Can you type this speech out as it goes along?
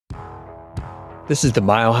This is the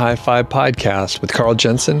Mile High Fi podcast with Carl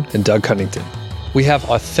Jensen and Doug Huntington. We have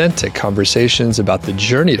authentic conversations about the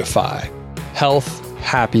journey to Fi, health,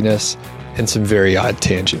 happiness, and some very odd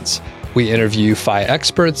tangents. We interview Fi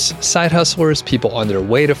experts, side hustlers, people on their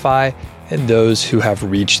way to Fi, and those who have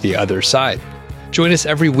reached the other side. Join us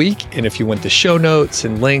every week, and if you want the show notes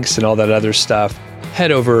and links and all that other stuff,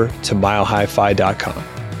 head over to milehighfi.com.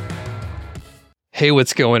 Hey,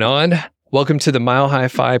 what's going on? Welcome to the Mile High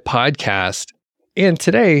Fi podcast. And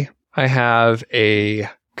today I have a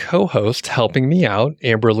co-host helping me out,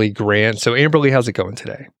 Amberly Grant. So Amberly, how's it going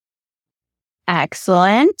today?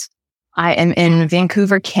 Excellent. I am in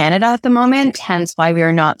Vancouver, Canada at the moment, hence why we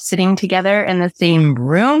are not sitting together in the same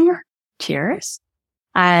room. Cheers.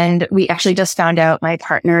 And we actually just found out my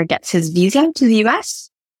partner gets his visa to the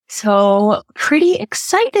US. So pretty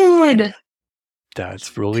excited.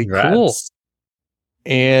 That's really Congrats. Cool.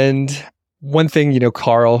 And one thing,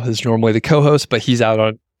 Carl is normally the co-host, but he's out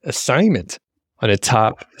on assignment on a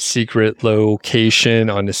top secret location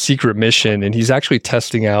on a secret mission. And he's actually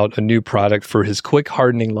testing out a new product for his quick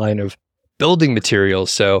hardening line of building materials.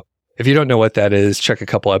 So if you don't know what that is, check a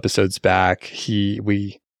couple episodes back.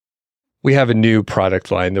 We have a new product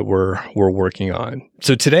line that we're working on.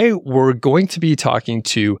 So today we're going to be talking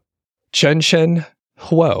to Chen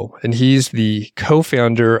Huo, and he's the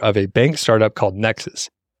co-founder of a bank startup called Nexus.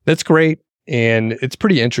 That's great. And it's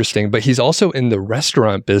pretty interesting, but he's also in the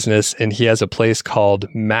restaurant business, and he has a place called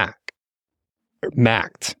Macked.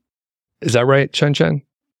 Is that right, Chen? Yeah,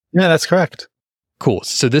 that's correct. Cool.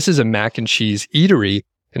 So this is a mac and cheese eatery,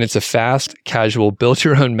 and it's a fast, casual,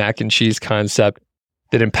 build-your-own mac and cheese concept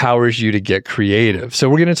that empowers you to get creative. So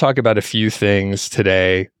we're going to talk about a few things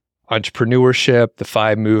today: entrepreneurship, the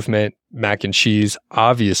Fi movement, mac and cheese,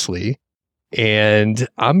 obviously. And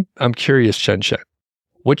I'm curious, Chen.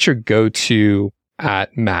 What's your go-to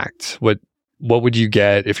at Macked? What would you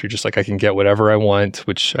get if you're just like, I can get whatever I want,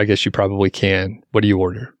 which I guess you probably can. What do you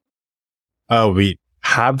order? We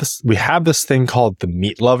have this thing called the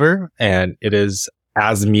Meat Lover, and it is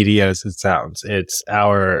as meaty as it sounds. It's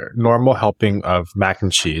our normal helping of mac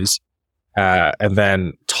and cheese, and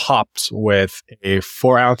then topped with a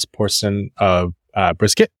 4-ounce portion of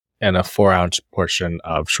brisket and a 4-ounce portion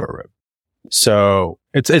of short rib. So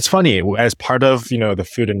it's funny, as part of, the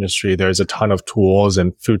food industry, there's a ton of tools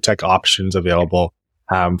and food tech options available,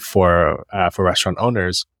 for restaurant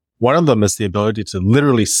owners. One of them is the ability to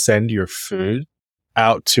literally send your food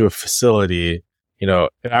out to a facility, in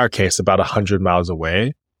our case, about 100 miles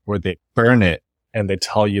away, where they burn it and they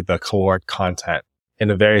tell you the caloric content in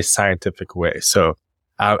a very scientific way. So,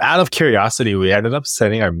 out of curiosity, we ended up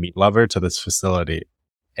sending our Meat Lover to this facility,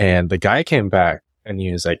 and the guy came back and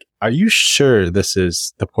he was like, "Are you sure this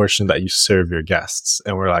is the portion that you serve your guests?"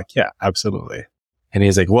 And we're like, "Yeah, absolutely." And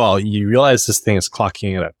he's like, "Well, you realize this thing is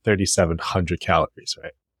clocking in at 3,700 calories,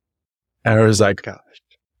 right?" And I was like,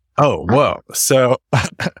 "Oh, whoa." So,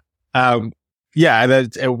 yeah,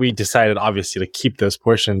 and we decided obviously to keep those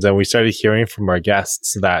portions, and we started hearing from our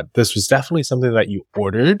guests that this was definitely something that you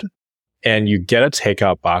ordered and you get a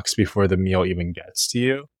takeout box before the meal even gets to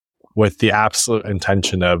you, with the absolute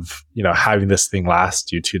intention of, having this thing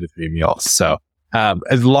last you 2 to 3 meals. So, a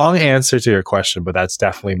long answer to your question, but that's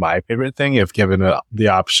definitely my favorite thing if given the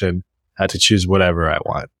option to choose whatever I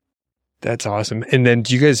want. That's awesome. And then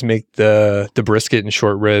do you guys make the brisket and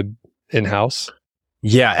short rib in-house?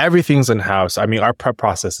 Yeah, everything's in-house. I mean, our prep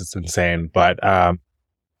process is insane, but I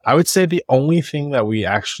would say the only thing that we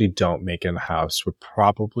actually don't make in-house would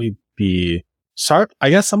probably be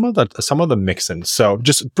some of the mix-ins. So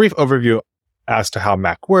just a brief overview as to how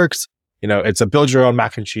Mac works. It's a build your own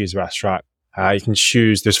mac and cheese restaurant. You can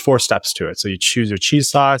choose, there's 4 steps to it. So you choose your cheese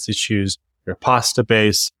sauce, you choose your pasta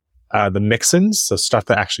base, the mix-ins, so stuff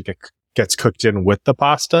that actually gets cooked in with the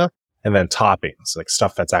pasta, and then toppings, like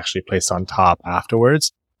stuff that's actually placed on top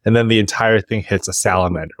afterwards. And then the entire thing hits a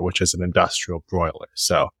salamander, which is an industrial broiler.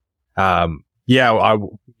 So,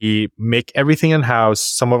 we make everything in-house.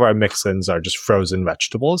 Some of our mix-ins are just frozen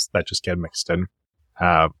vegetables that just get mixed in.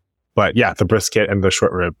 But yeah, the brisket and the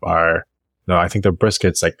short rib are, I think the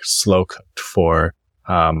brisket's like slow cooked for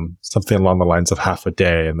something along the lines of half a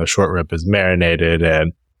day, and the short rib is marinated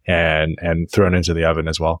and thrown into the oven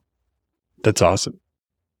as well. That's awesome.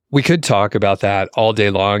 We could talk about that all day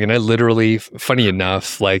long. And I literally, funny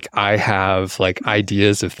enough, I have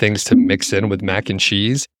ideas of things to mix in with mac and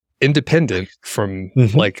cheese, independent from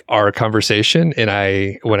our conversation.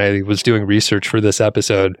 And when I was doing research for this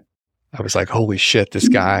episode, I was like, holy shit, this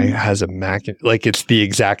guy has a mac. It's the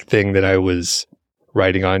exact thing that I was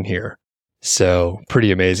writing on here. So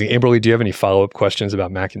pretty amazing. Amberly, do you have any follow-up questions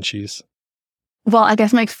about mac and cheese? Well, I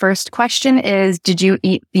guess my first question is, did you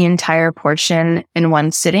eat the entire portion in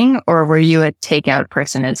one sitting, or were you a takeout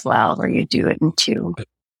person as well, where you do it in two?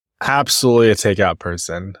 Absolutely a takeout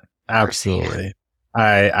person. Absolutely.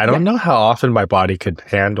 I don't know how often my body could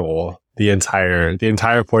handle the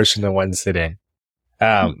entire portion in one sitting.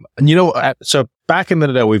 So back in the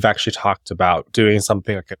day, we've actually talked about doing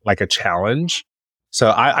something like a challenge. So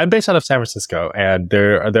I'm based out of San Francisco, and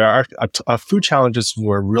there are a food challenges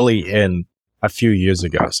were really in a few years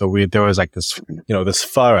ago. So there was like this, this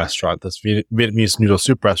pho restaurant, this Vietnamese noodle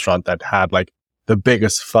soup restaurant that had like the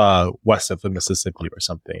biggest pho west of the Mississippi or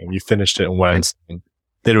something. And you finished it in one sitting.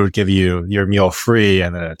 They would give you your meal free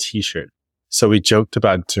and then a t-shirt. So we joked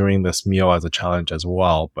about doing this meal as a challenge as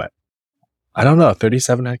well, but I don't know,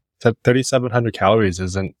 3,700 calories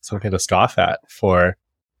isn't something to scoff at for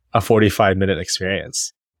a 45-minute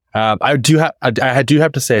experience. I do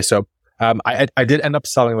have to say, so, I did end up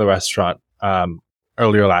selling the restaurant,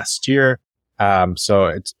 earlier last year. So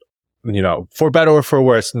it's, for better or for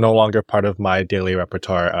worse, no longer part of my daily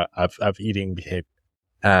repertoire of eating behavior.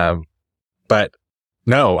 But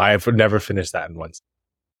no, I've never finished that in one.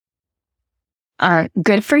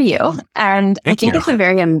 Good for you. And I think it's a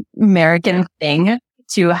very American thing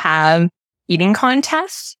to have eating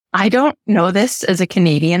contests. I don't know this as a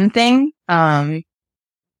Canadian thing.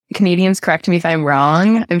 Canadians, correct me if I'm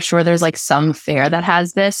wrong. I'm sure there's like some fair that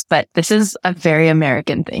has this, but this is a very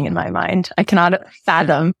American thing in my mind. I cannot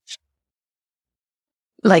fathom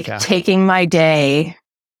taking my day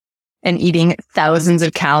and eating thousands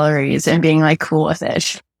of calories and being like cool with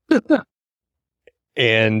it.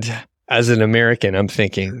 And as an American, I'm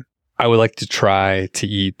thinking I would like to try to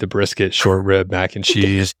eat the brisket, short rib, mac and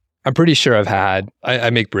cheese. I'm pretty sure I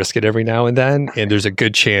make brisket every now and then, and there's a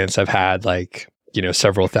good chance I've had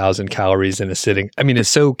several thousand calories in a sitting. I mean, it's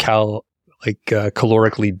so calorically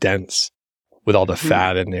dense with all the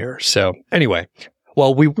fat in there. So anyway,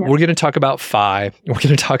 well, we're going to talk about FI. We're going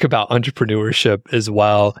to talk about entrepreneurship as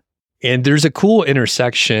well. And there's a cool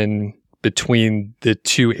intersection between the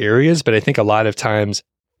two areas, but I think a lot of times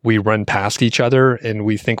we run past each other and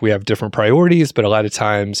we think we have different priorities, but a lot of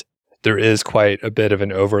times there is quite a bit of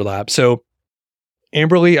an overlap. So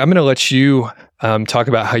Amberly, I'm going to let you talk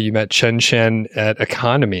about how you met Chen Chen at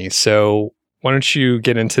Economy. So why don't you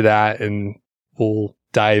get into that, and we'll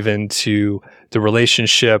dive into the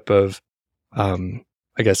relationship of,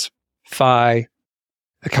 FI,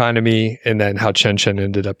 Economy, and then how Chen Chen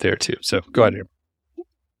ended up there too. So go ahead, Amber.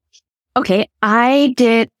 Okay,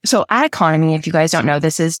 so at Economy, if you guys don't know,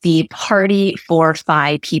 this is the party for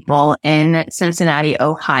FI people in Cincinnati,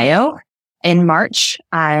 Ohio in March.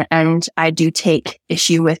 And I do take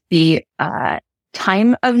issue with the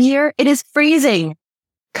time of year. It is freezing.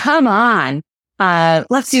 Come on.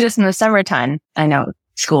 Let's do this in the summertime. I know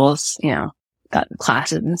schools, got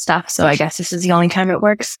classes and stuff. So I guess this is the only time it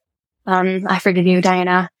works. I forgive you,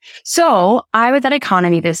 Diana. So I was at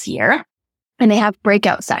Economy this year. And they have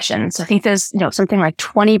breakout sessions. So I think there's, something like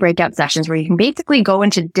 20 breakout sessions where you can basically go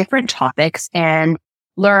into different topics and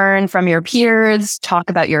learn from your peers,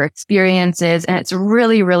 talk about your experiences. And it's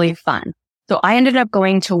really, really fun. So I ended up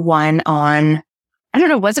going to one on, I don't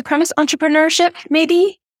know, was it premise entrepreneurship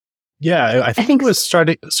maybe? Yeah, I think it was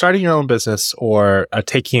starting your own business, or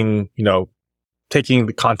taking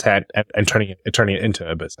the content and turning it into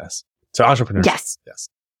a business. So entrepreneurship. Yes.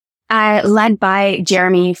 Led by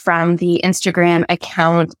Jeremy from the Instagram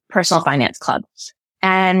account Personal Finance Club.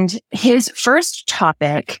 And his first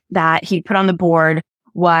topic that he put on the board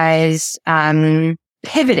was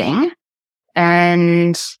pivoting.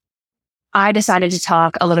 And I decided to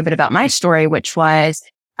talk a little bit about my story, which was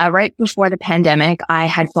right before the pandemic, I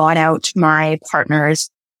had bought out my partner's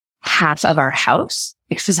half of our house,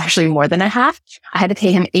 which was actually more than a half. I had to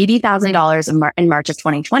pay him $80,000 in March of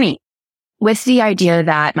 2020. With the idea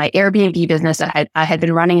that my Airbnb business that I had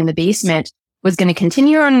been running in the basement was going to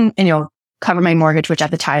continue on, cover my mortgage, which at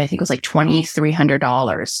the time I think was like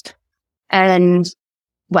 $2,300. And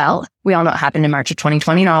well, we all know what happened in March of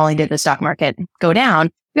 2020. Not only did the stock market go down,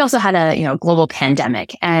 we also had a, global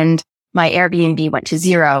pandemic, and my Airbnb went to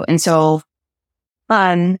zero. And so,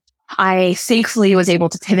 I thankfully was able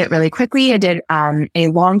to pivot really quickly. I did, a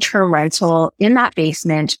long-term rental in that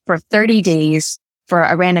basement for 30 days. For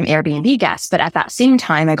a random Airbnb guest. But at that same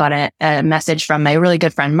time, I got a message from my really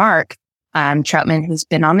good friend, Mark Troutman, who's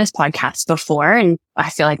been on this podcast before. And I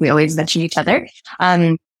feel like we always mention each other.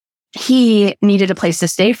 He needed a place to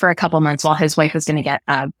stay for a couple months while his wife was going to get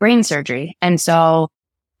brain surgery. And so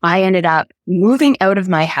I ended up moving out of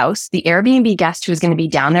my house. The Airbnb guest who was going to be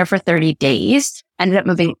down there for 30 days ended up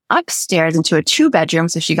moving upstairs into a 2-bedroom.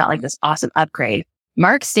 So she got like this awesome upgrade.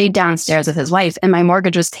 Mark stayed downstairs with his wife, and my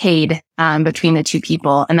mortgage was paid between the two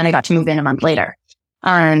people. And then I got to move in a month later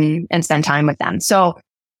and spend time with them. So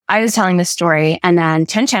I was telling this story, and then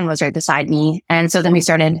Chen Chen was right beside me. And so then we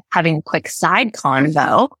started having a quick side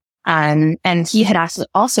convo. And he had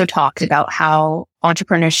also talked about how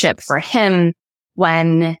entrepreneurship for him,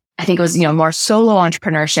 when I think it was, more solo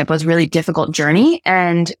entrepreneurship, was a really difficult journey.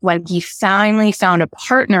 And when he finally found a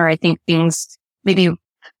partner, I think things maybe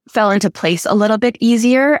fell into place a little bit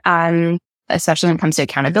easier, especially when it comes to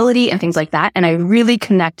accountability and things like that. And I really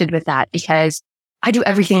connected with that because I do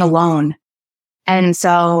everything alone. And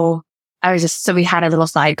so we had a little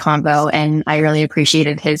side convo, and I really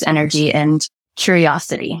appreciated his energy and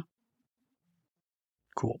curiosity.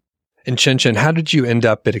 Cool. And Chen Chen, how did you end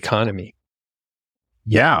up at Economy?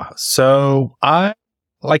 Yeah. So I,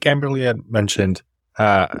 like Amberly had mentioned,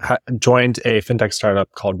 joined a fintech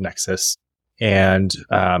startup called Nexus. And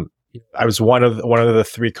I was one of the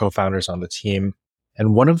three co-founders on the team.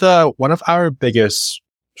 And one of our biggest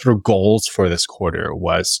sort of goals for this quarter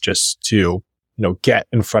was just to, get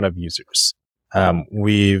in front of users. I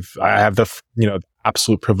have the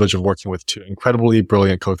absolute privilege of working with two incredibly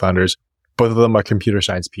brilliant co-founders. Both of them are computer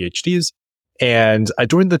science PhDs. And I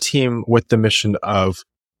joined the team with the mission of,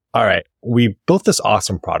 all right, we built this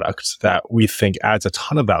awesome product that we think adds a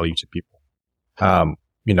ton of value to people.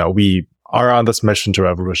 We are on this mission to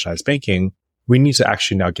revolutionize banking. We need to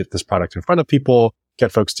actually now get this product in front of people,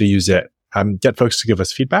 get folks to use it, get folks to give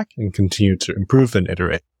us feedback, and continue to improve and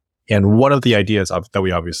iterate. And one of the ideas that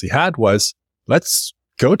we obviously had was, let's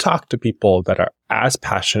go talk to people that are as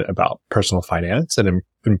passionate about personal finance and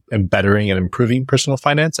bettering and improving personal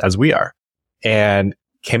finance as we are. And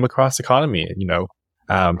came across Economy,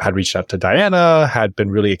 had reached out to Diana, had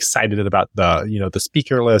been really excited about the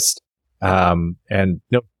speaker list, and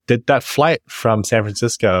did that flight from San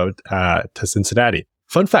Francisco to Cincinnati.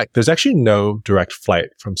 Fun fact, there's actually no direct flight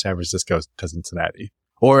from San Francisco to Cincinnati.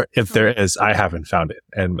 Or if there is, I haven't found it.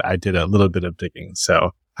 And I did a little bit of digging.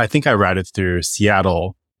 So I think I routed through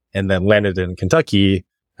Seattle and then landed in Kentucky,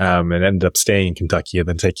 and ended up staying in Kentucky and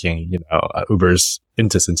then taking, Ubers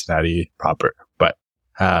into Cincinnati proper. But,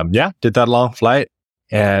 did that long flight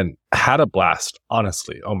and had a blast,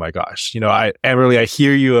 honestly. Oh my gosh. I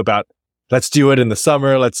hear you about, let's do it in the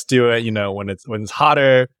summer. Let's do it, when it's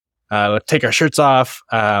hotter. Let's take our shirts off.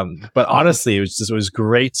 But honestly, it was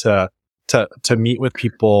great to meet with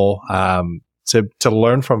people, to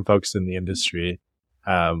learn from folks in the industry.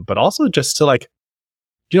 But also just to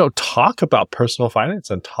talk about personal finance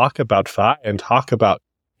and talk about FI and talk about,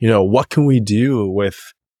 what can we do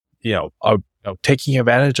with, taking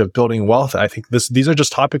advantage of building wealth. I think these are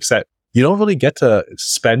just topics that you don't really get to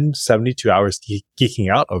spend 72 hours geeking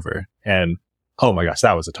out over. And oh my gosh,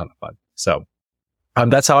 that was a ton of fun. So,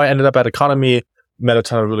 that's how I ended up at Economy, met a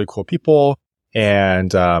ton of really cool people,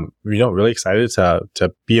 and, really excited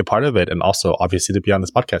to be a part of it, and also obviously to be on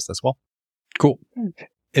this podcast as well. Cool.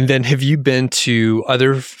 And then have you been to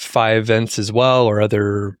other FI events as well, or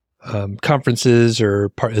other conferences,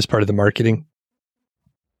 or as part of the marketing?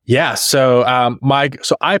 Yeah. So,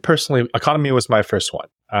 I personally, Economy was my first one.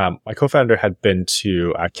 My co-founder had been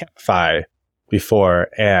to MHFI before,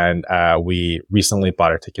 and we recently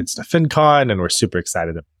bought our tickets to FinCon, and we're super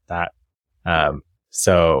excited about that.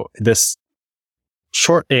 So this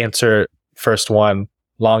short answer, first one,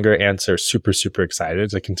 longer answer, super, super excited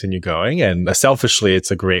to continue going. And selfishly,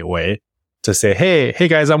 it's a great way to say, hey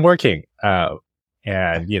guys, I'm working.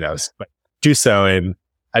 And do so in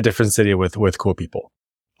a different city with cool people.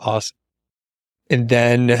 Awesome. And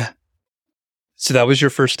then, so that was your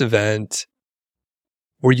first event.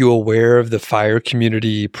 Were you aware of the FIRE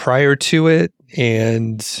community prior to it?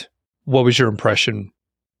 And what was your impression?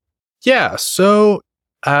 Yeah. So,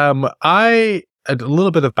 I had a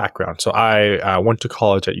little bit of background. So I went to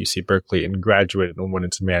college at UC Berkeley and graduated and went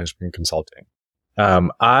into management consulting.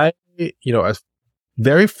 I was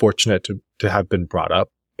very fortunate to have been brought up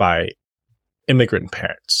by immigrant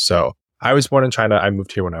parents. So I was born in China. I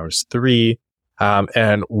moved here when I was 3.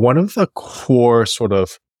 And one of the core sort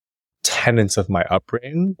of tenets of my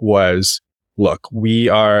upbringing was, look, we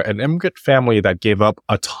are an immigrant family that gave up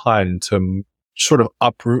a ton to sort of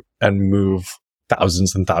uproot and move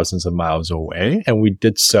thousands and thousands of miles away. And we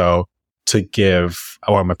did so to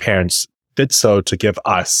my parents did so to give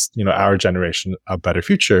us, our generation, a better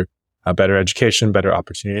future, a better education, better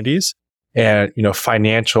opportunities. And,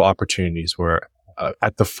 financial opportunities were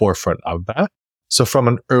at the forefront of that. So from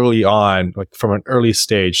an early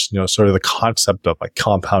stage, sort of the concept of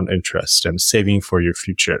compound interest and saving for your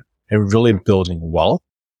future and really building wealth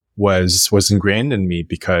was ingrained in me,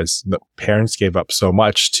 because the parents gave up so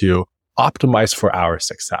much to optimized for our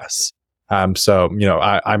success. So,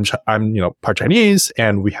 I'm part Chinese,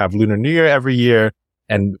 and we have Lunar New Year every year.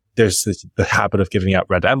 And there's the habit of giving out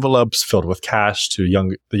red envelopes filled with cash to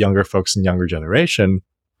the younger folks and younger generation.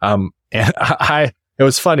 And it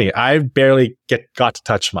was funny. I barely got to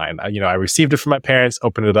touch mine. I received it from my parents,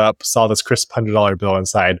 opened it up, saw this crisp $100 bill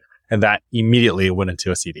inside, and that immediately went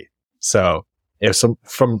into a CD. So it was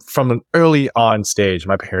from an early on stage,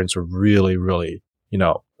 my parents were really, really,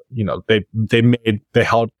 they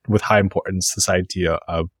held with high importance this idea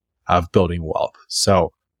of building wealth.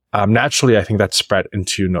 So naturally, I think that spread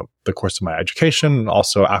into the course of my education, and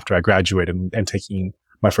also after I graduated and taking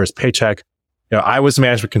my first paycheck. I was a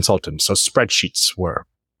management consultant, so spreadsheets were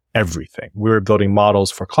everything. We were building models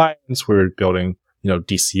for clients. We were building,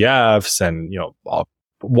 DCFs and, a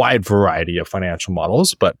wide variety of financial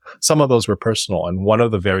models, but some of those were personal. And one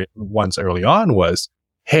of the very ones early on was,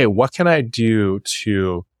 hey, what can I do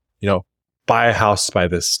to, buy a house by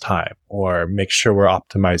this time, or make sure we're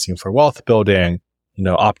optimizing for wealth building,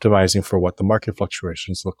 optimizing for what the market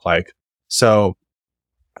fluctuations look like. So,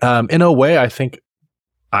 in a way, I think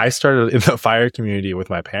I started in the FIRE community with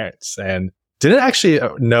my parents and didn't actually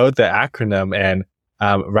know the acronym and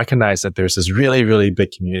recognize that there's this really, really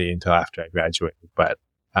big community until after I graduated. But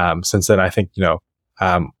since then, I think,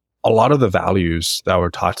 a lot of the values that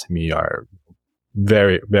were taught to me are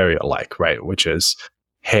very, very alike, right? Which is,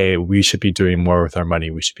 hey, we should be doing more with our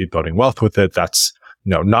money. We should be building wealth with it. That's,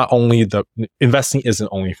 not only investing isn't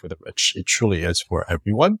only for the rich. It truly is for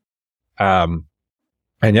everyone. And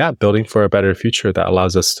yeah, building for a better future that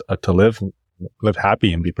allows us to live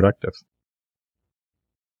happy and be productive.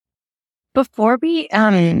 Before we,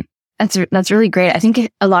 that's really great. I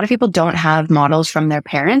think a lot of people don't have models from their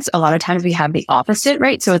parents. A lot of times we have the opposite,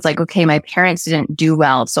 right? So it's like, okay, my parents didn't do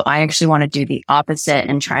well, so I actually want to do the opposite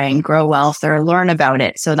and try and grow wealth or learn about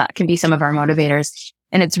it. So that can be some of our motivators.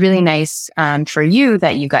 And it's really nice for you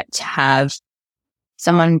that you got to have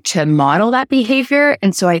someone to model that behavior.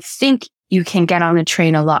 And so I think you can get on the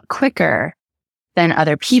train a lot quicker than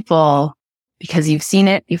other people because you've seen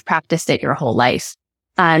it, you've practiced it your whole life.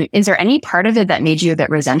 Is there any part of it that made you a bit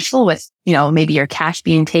resentful with, maybe your cash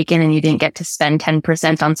being taken and you didn't get to spend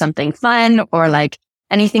 10% on something fun, or like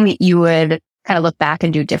anything that you would kind of look back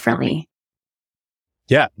and do differently?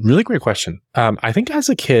 Yeah, really great question. I think as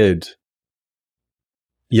a kid,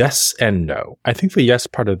 yes and no. I think the yes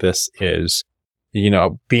part of this is,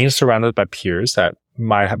 being surrounded by peers that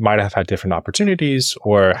might have had different opportunities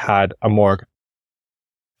or had a more,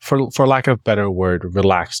 for lack of a better word,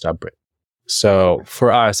 relaxed upbringing. So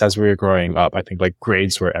for us, as we were growing up, I think like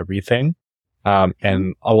grades were everything.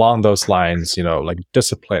 And along those lines, like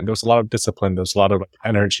discipline, there was a lot of discipline. There was a lot of like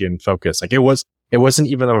energy and focus. Like it wasn't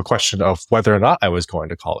even a question of whether or not I was going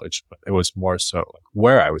to college, but it was more so like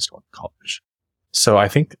where I was going to college. So I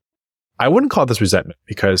think I wouldn't call this resentment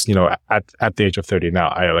because, at the age of 30 now,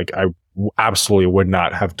 I absolutely would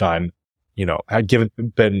not have done,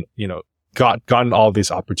 gotten all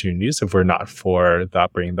these opportunities if we're not for the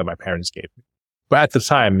upbringing that my parents gave me. But at the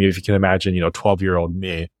time, if you can imagine, 12-year-old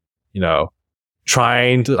me,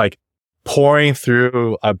 trying to like pouring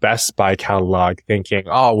through a Best Buy catalog thinking,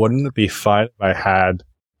 oh, wouldn't it be fun if I had,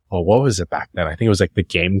 what was it back then? I think it was like the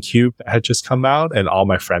GameCube that had just come out and all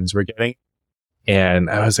my friends were getting. And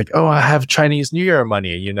I was like, oh, I have Chinese New Year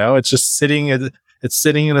money, it's just sitting in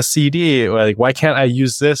a CD. Like, why can't I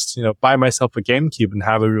use this, buy myself a GameCube and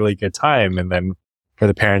have a really good time? And then for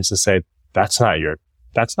the parents to say, that's not your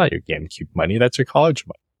GameCube money. That's your college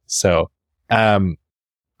money. So,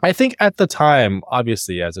 I think at the time,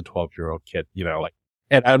 obviously as a 12-year-old kid,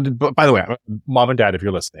 and by the way, mom and dad, if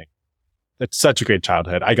you're listening, it's such a great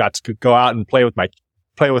childhood. I got to go out and play with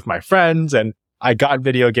my friends, and I got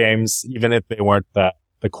video games, even if they weren't the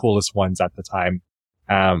coolest ones at the time.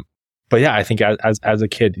 But yeah, I think as a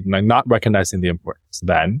kid, not recognizing the importance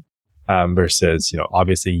then, versus,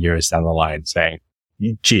 obviously years down the line saying,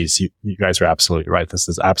 geez, you guys are absolutely right. This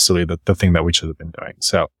is absolutely the thing that we should have been doing.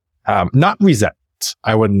 So, not resent.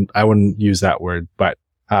 I wouldn't use that word, but,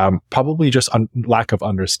 probably just lack of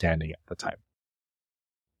understanding at the time.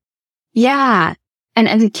 Yeah. And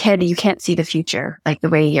as a kid, you can't see the future like the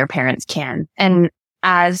way your parents can. And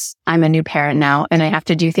as I'm a new parent now and I have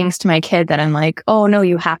to do things to my kid that I'm like, oh no,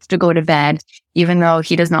 you have to go to bed, even though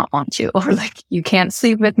he does not want to, or like, you can't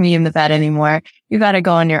sleep with me in the bed anymore. You got to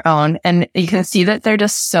go on your own. And you can see that they're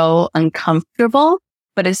just so uncomfortable,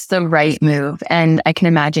 but it's the right move. And I can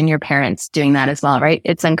imagine your parents doing that as well, right?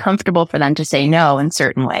 It's uncomfortable for them to say no in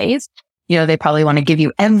certain ways. They probably want to give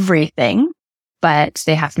you everything, but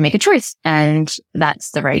they have to make a choice, and that's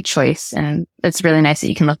the right choice. And it's really nice that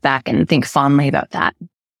you can look back and think fondly about that.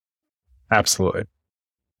 Absolutely.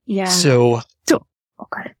 Yeah. So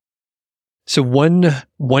Okay. So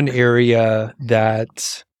one area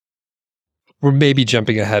that we're maybe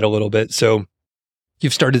jumping ahead a little bit. So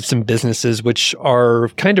you've started some businesses which are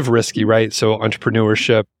kind of risky, right? So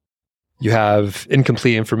entrepreneurship, you have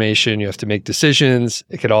incomplete information, you have to make decisions,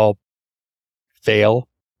 it could all fail.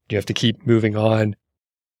 You have to keep moving on.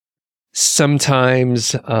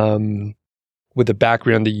 Sometimes, with the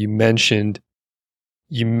background that you mentioned,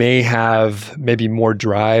 you may have maybe more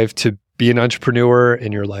drive to be an entrepreneur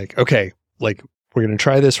and you're like, okay, like we're going to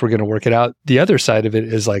try this, we're going to work it out. The other side of it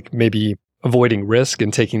is like maybe avoiding risk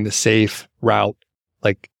and taking the safe route,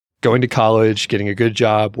 like going to college, getting a good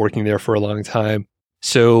job, working there for a long time.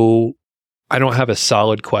 So I don't have a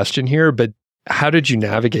solid question here, but how did you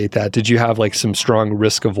navigate that? Did you have like some strong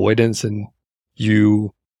risk avoidance and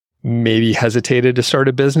you maybe hesitated to start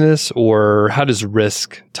a business, or how does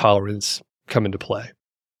risk tolerance come into play?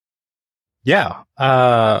 Yeah.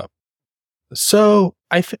 So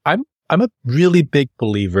I'm a really big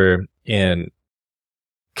believer in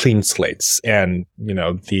clean slates and,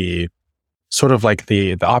 the sort of like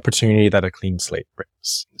the opportunity that a clean slate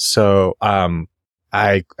brings. So,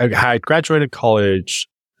 I had graduated college,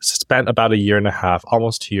 spent about a year and a half,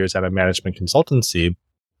 almost 2 years at a management consultancy,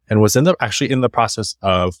 and was actually in the process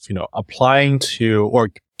of, applying to or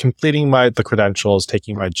completing the credentials,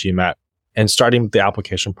 taking my GMAT, and starting the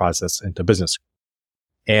application process into business.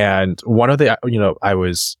 And one of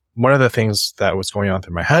the things that was going on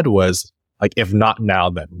through my head was like, if not now,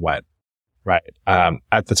 then when? Right.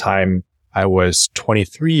 At the time I was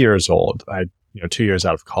 23 years old. 2 years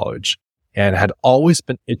out of college, and had always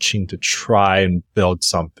been itching to try and build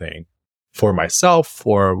something for myself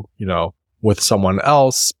or, with someone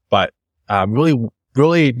else, but, really,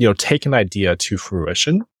 take an idea to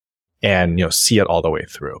fruition and, see it all the way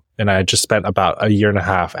through. And I just spent about a year and a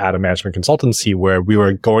half at a management consultancy where we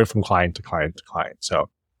were going from client to client to client. So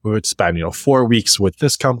we would spend, 4 weeks with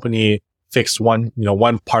this company, fix one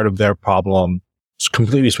part of their problem,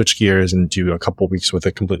 completely switch gears and do a couple of weeks with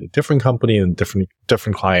a completely different company and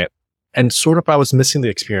different client. And sort of I was missing the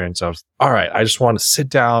experience of, all right, I just want to sit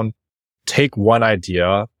down, take one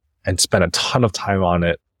idea and spend a ton of time on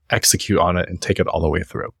it, execute on it, and take it all the way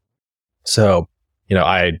through. So,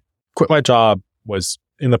 I quit my job, was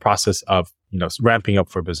in the process of, ramping up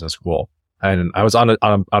for business school. And I was on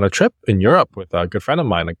a trip in Europe with a good friend of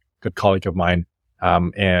mine, a good colleague of mine.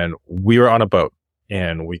 And we were on a boat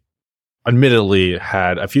and we admittedly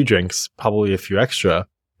had a few drinks, probably a few extra.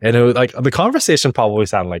 And it was like, the conversation probably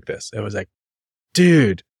sounded like this. It was like,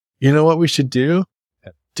 dude, you know what we should do?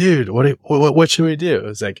 Dude, what should we do? It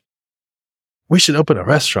was like, we should open a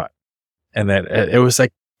restaurant. And then it was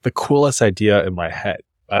like the coolest idea in my head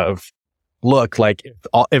of, look, like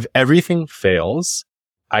if everything fails,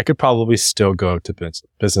 I could probably still go to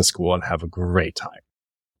business school and have a great time.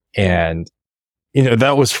 And,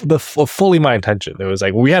 that was fully my intention. It was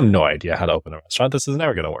like, we have no idea how to open a restaurant. This is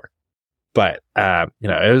never going to work. But,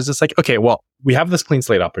 it was just like, okay, well, we have this clean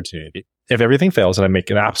slate opportunity. If everything fails and I make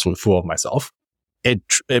an absolute fool of myself, it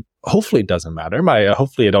hopefully doesn't matter.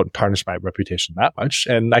 Hopefully I don't tarnish my reputation that much,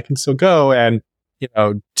 and I can still go and,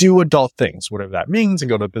 do adult things, whatever that means, and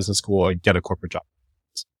go to business school and get a corporate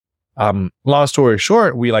job. Long story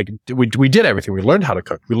short, we did everything. We learned how to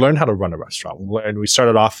cook. We learned how to run a restaurant. We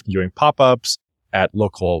started off doing pop-ups at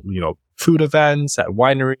local, food events, at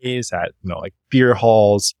wineries, at, like beer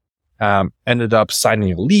halls. Ended up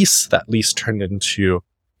signing a lease. That lease turned into,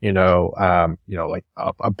 like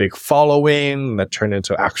a big following that turned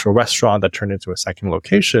into an actual restaurant that turned into a second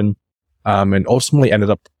location. And ultimately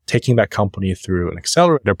ended up taking that company through an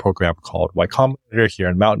accelerator program called Y Combinator here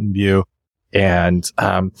in Mountain View. And,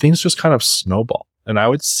 things just kind of snowballed. And I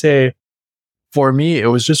would say for me, it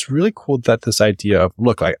was just really cool that this idea of,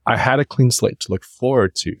 look, I had a clean slate to look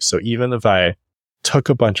forward to. So even if I took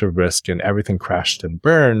a bunch of risk and everything crashed and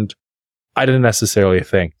burned, I didn't necessarily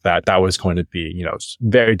think that was going to be,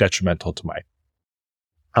 very detrimental to my.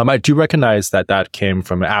 I do recognize that came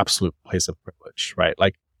from an absolute place of privilege, right?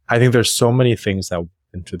 Like, I think there's so many things that went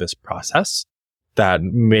into this process that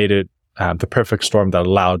made it the perfect storm that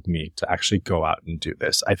allowed me to actually go out and do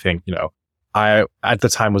this. I think, I at the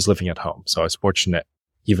time was living at home, so I was fortunate.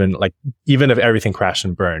 Even if everything crashed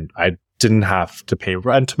and burned, I didn't have to pay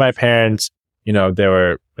rent to my parents. My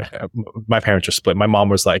parents were split. My mom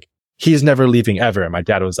was like, he's never leaving ever. And my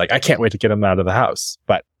dad was like, I can't wait to get him out of the house.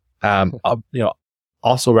 But,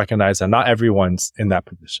 also recognize that not everyone's in that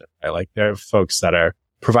position. Right? Like, there are folks that are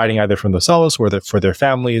providing either for themselves or for their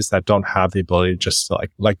families that don't have the ability just to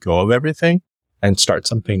let go of everything and start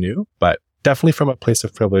something new. But definitely from a place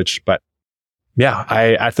of privilege. But yeah,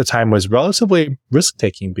 I at the time was relatively risk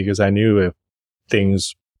taking because I knew if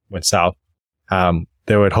things went south,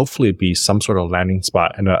 there would hopefully be some sort of landing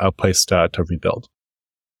spot and a place to rebuild.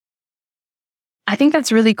 I think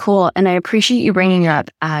that's really cool. And I appreciate you bringing up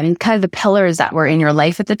kind of the pillars that were in your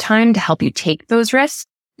life at the time to help you take those risks.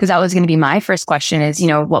 Because that was going to be my first question is,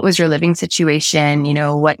 what was your living situation?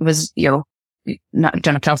 What was, don't have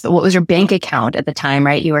to tell us, but what was your bank account at the time,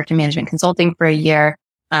 right? You worked in management consulting for a year.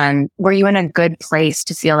 Were you in a good place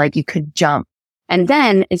to feel like you could jump? And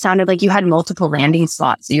then it sounded like you had multiple landing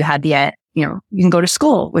slots. You had the, you can go to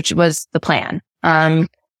school, which was the plan.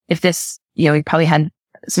 If this, you probably had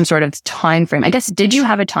some sort of time frame. I guess, did you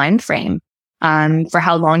have a time frame for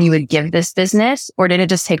how long you would give this business, or did it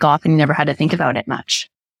just take off and you never had to think about it much?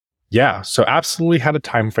 Yeah, so absolutely had a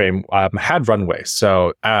time frame, had runway.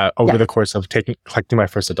 So over the course of collecting my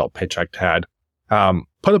first adult paycheck, had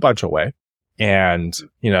put a bunch away. And,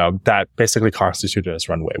 that basically constituted as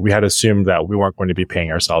runway. We had assumed that we weren't going to be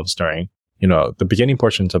paying ourselves during, the beginning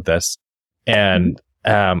portions of this. And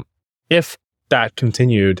if that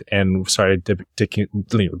continued and started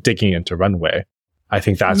digging into runway, I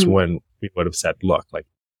think that's when we would have said, look,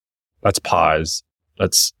 let's pause.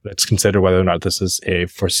 Let's consider whether or not this is a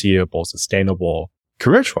foreseeable, sustainable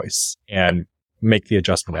career choice and make the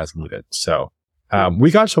adjustment as needed. So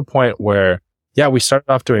we got to a point where, we started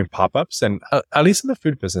off doing pop-ups, and at least in the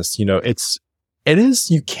food business, you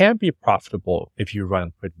can be profitable if you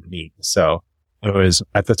run pretty lean. So it was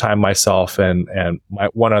at the time myself and my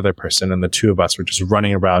one other person, and the two of us were just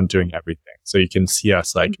running around doing everything. So you can see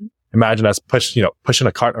us imagine us pushing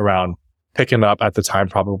a cart around, picking up at the time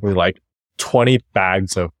probably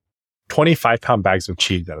 25-pound bags of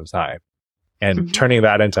cheese at a time and turning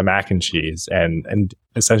that into mac and cheese and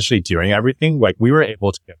essentially doing everything. We were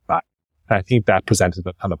able to get by. And I think that presented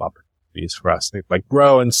a ton of opportunities for us to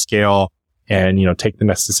grow and scale and, take the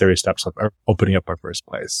necessary steps of opening up our first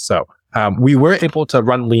place. So, we were able to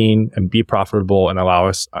run lean and be profitable and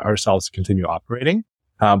allow ourselves to continue operating.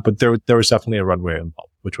 But there was definitely a runway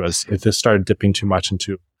involved, which was if this started dipping too much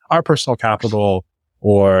into our personal capital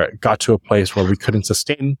or got to a place where we couldn't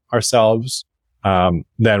sustain ourselves,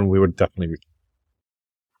 then we would definitely.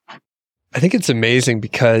 I think it's amazing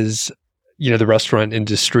because, the restaurant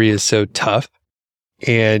industry is so tough.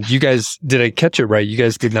 And you guys, did I catch it right? You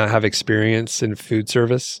guys did not have experience in food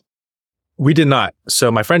service? We did not. So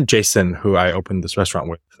my friend Jason, who I opened this restaurant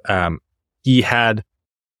with, he had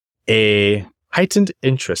a heightened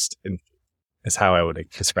interest in food, is how I would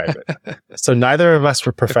describe it. So neither of us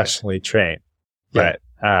were professionally trained. But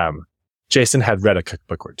Jason had read a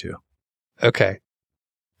cookbook or two. Okay.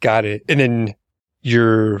 Got it. And then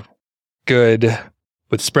you're good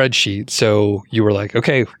with spreadsheets. So you were like,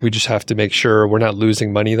 okay, we just have to make sure we're not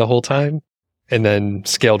losing money the whole time, and then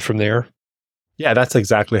scaled from there. Yeah, that's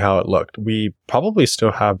exactly how it looked. We probably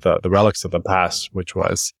still have the relics of the past, which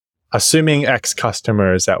was assuming X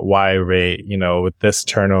customers at Y rate, with this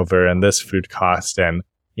turnover and this food cost and,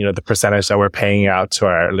 the percentage that we're paying out to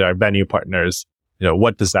our venue partners.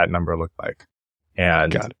 What does that number look like?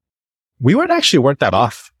 And we weren't that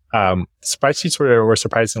off. Spreadsheets were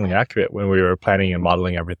surprisingly accurate when we were planning and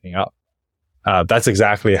modeling everything out. That's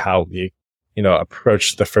exactly how we,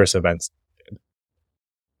 approached the first events.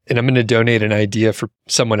 And I'm going to donate an idea for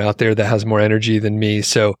someone out there that has more energy than me.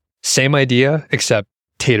 So same idea, except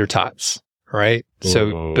tater tots, right? Ooh.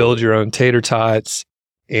 So build your own tater tots,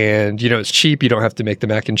 and, it's cheap. You don't have to make the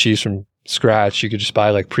mac and cheese from scratch. You could just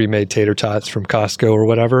buy pre-made tater tots from Costco or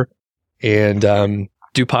whatever, and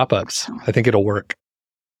do pop-ups. I think it'll work.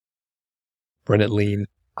 Run it lean.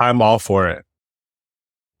 I'm all for it.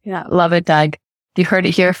 Yeah, love it, Doug. You heard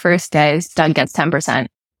it here first, guys. Doug gets 10%.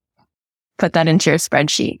 Put that into your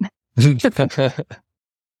spreadsheet.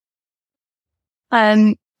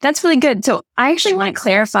 That's really good. So I actually want to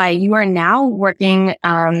clarify, you are now working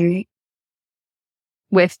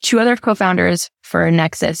with two other co-founders for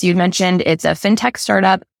Nexus. You mentioned it's a fintech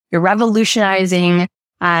startup. You're revolutionizing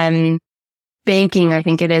banking, I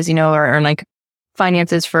think it is, or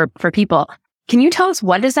finances for people. Can you tell us,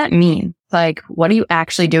 what does that mean? What are you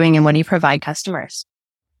actually doing and what do you provide customers?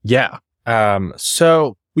 Yeah.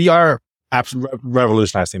 So we are absolutely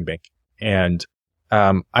revolutionizing banking. And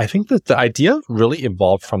I think that the idea really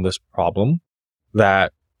evolved from this problem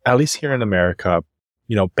that, at least here in America,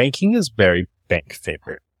 banking is very bank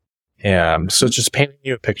favorite. So just painting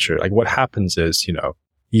you a picture, what happens is,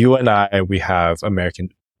 you and I, we have American,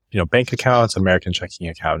 bank accounts, American checking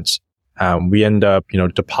accounts. We end up,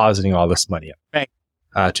 depositing all this money at the bank,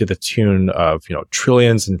 to the tune of,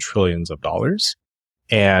 trillions and trillions of dollars.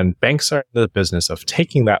 And banks are in the business of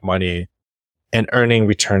taking that money and earning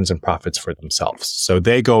returns and profits for themselves. So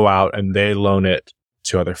they go out and they loan it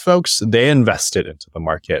to other folks. They invest it into the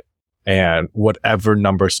market, and whatever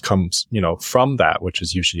numbers comes, from that, which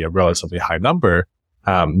is usually a relatively high number,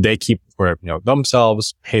 they keep for,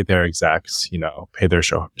 themselves, pay their execs, pay their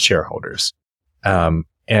shareholders.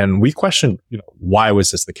 And we question, why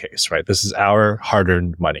was this the case, right? This is our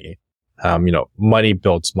hard-earned money. Money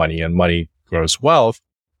builds money and money grows wealth.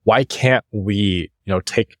 Why can't we,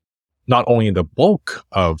 take not only the bulk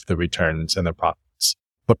of the returns and the profits,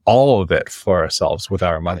 but all of it for ourselves with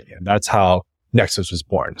our money? And that's how Nexus was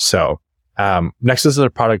born. So, Nexus is a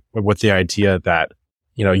product with the idea that,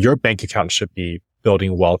 your bank account should be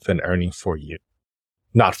building wealth and earning for you,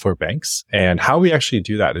 not for banks. And how we actually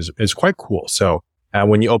do that is quite cool. So,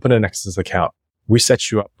 when you open a Nexus account, we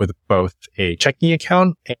set you up with both a checking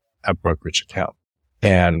account and a brokerage account.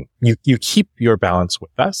 And you keep your balance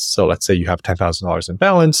with us. So let's say you have $10,000 in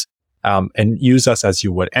balance, and use us as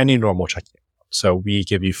you would any normal checking account. So we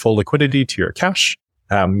give you full liquidity to your cash.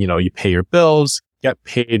 You pay your bills, get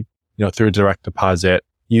paid, through direct deposit,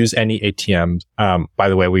 use any ATMs. By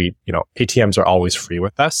the way, ATMs are always free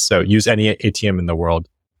with us. So use any ATM in the world,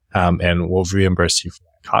 and we'll reimburse you for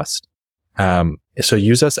that cost. So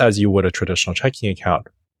use us as you would a traditional checking account,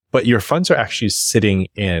 but your funds are actually sitting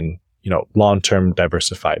in, long-term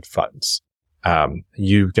diversified funds.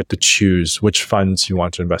 You get to choose which funds you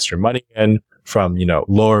want to invest your money in from,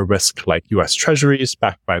 lower risk like US treasuries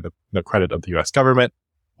backed by the credit of the US government,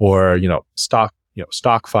 or, stock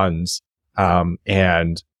funds.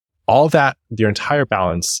 And all that, your entire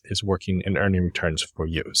balance is working and earning returns for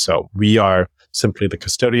you. So we are simply the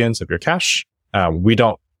custodians of your cash. We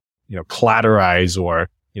don't, collateralize or,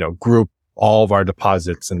 group all of our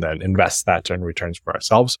deposits and then invest that to earn returns for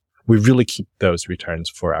ourselves. We really keep those returns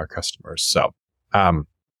for our customers. So,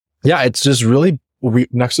 it's just really,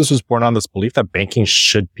 Nexus was born on this belief that banking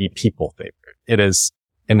should be people favored. It is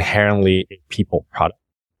inherently a people product.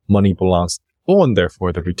 Money belongs to people, and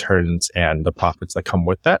therefore the returns and the profits that come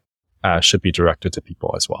with that should be directed to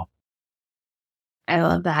people as well. I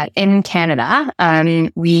love that. In Canada,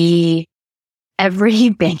 every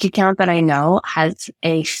bank account that I know has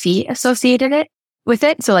a fee associated with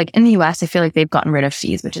it. So like in the US, I feel like they've gotten rid of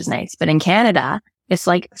fees, which is nice. But in Canada, it's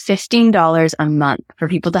like $15 a month for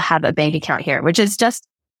people to have a bank account here, which is just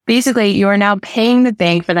basically you are now paying the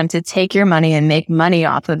bank for them to take your money and make money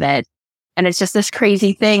off of it. And it's just this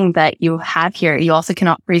crazy thing that you have here. You also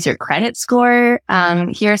cannot freeze your credit score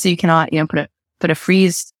here. So you cannot, put a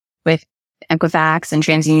freeze with Equifax and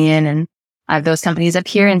TransUnion and those companies up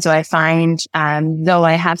here. And so I find, though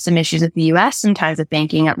I have some issues with the US, sometimes with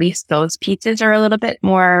banking, at least those pieces are a little bit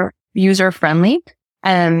more user friendly.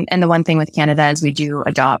 And the one thing with Canada is we do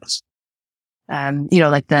adopt,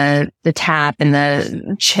 like the tap and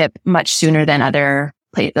the chip much sooner than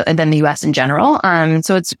than the US in general.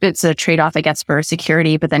 So it's a trade-off, I guess, for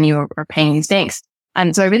security, but then you are paying these banks.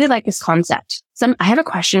 So I really like this concept. I have a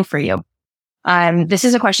question for you. This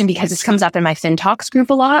is a question because this comes up in my FinTalks group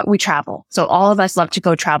a lot. We travel. So all of us love to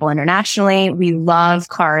go travel internationally. We love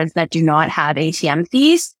cards that do not have ATM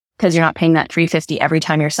fees because you're not paying that $3.50 every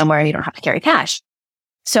time you're somewhere. You don't have to carry cash.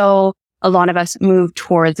 So a lot of us move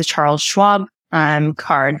towards the Charles Schwab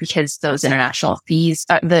card because those international fees,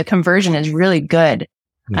 the conversion is really good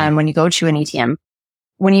when you go to an ATM.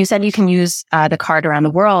 When you said you can use the card around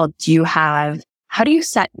the world, how do you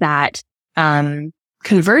set that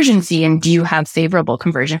conversion fee, and do you have favorable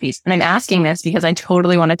conversion fees? And I'm asking this because I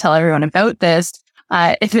totally want to tell everyone about this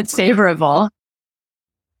if it's favorable.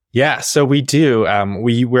 Yeah, so we do.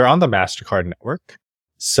 We're on the MasterCard network.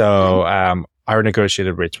 So our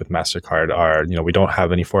negotiated rates with MasterCard are, we don't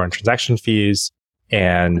have any foreign transaction fees.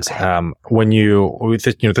 And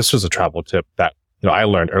this was a travel tip that I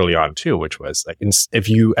learned early on too, which was like, if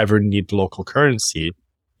you ever need local currency,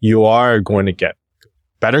 you are going to get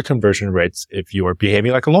better conversion rates if you are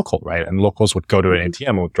behaving like a local, right? And locals would go to an ATM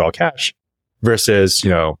and withdraw cash versus,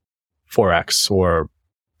 Forex or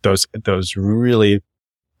those really,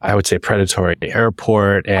 I would say, predatory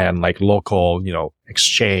airport and like local,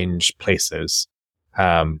 exchange places.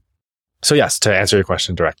 So yes, to answer your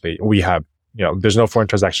question directly, we have, there's no foreign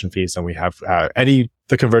transaction fees, and we have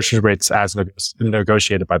the conversion rates as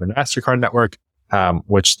negotiated by the MasterCard network,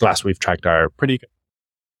 which the last we've tracked are pretty good.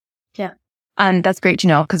 Yeah. That's great to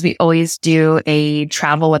know because we always do a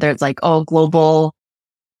travel, whether it's like, global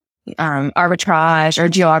arbitrage or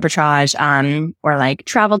geo arbitrage, or like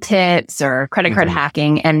travel tips or credit card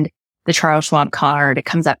hacking, and the Charles Schwab card, it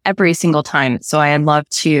comes up every single time. So I'd love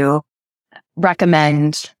to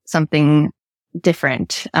recommend something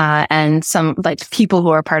different, and some like people who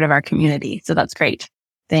are part of our community. So that's great.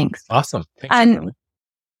 Thanks. Awesome. Thanks, And Emily.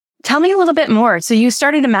 tell me a little bit more. So you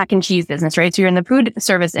started a mac and cheese business, right? So you're in the food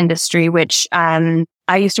service industry, which I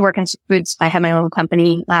used to work in foods. I had my own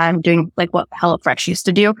company doing like what HelloFresh used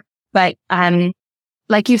to do. But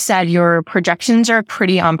like you said, your projections are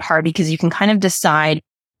pretty on par because you can kind of decide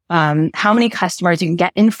how many customers you can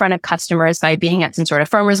get in front of customers by being at some sort of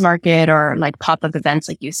farmer's market or like pop-up events,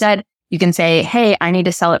 like you said. You can say, hey, I need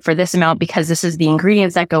to sell it for this amount because this is the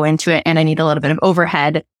ingredients that go into it. And I need a little bit of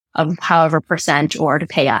overhead of however percent or to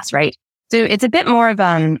pay us, right? So it's a bit more of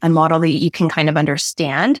a model that you can kind of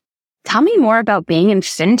understand. Tell me more about being in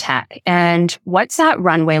fintech and what's that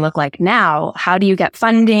runway look like now? How do you get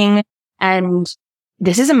funding? And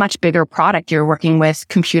this is a much bigger product. You're working with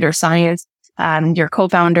computer science, your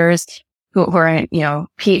co-founders who are,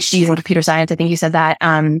 PhDs in computer science. I think you said that.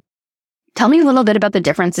 Tell me a little bit about the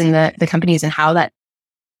difference in the companies and how that,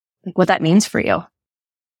 like what that means for you.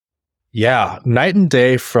 Yeah, night and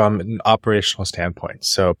day from an operational standpoint.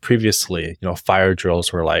 So previously, fire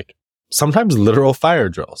drills were like sometimes literal fire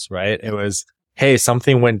drills, right? It was, hey,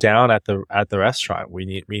 something went down at the restaurant. We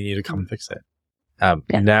need to come fix it.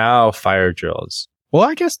 Now fire drills. Well,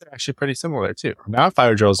 I guess they're actually pretty similar too. Now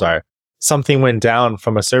fire drills are something went down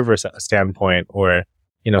from a server standpoint, or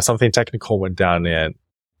something technical went down, and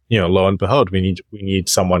lo and behold, we need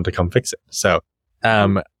someone to come fix it. So,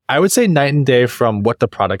 I would say night and day from what the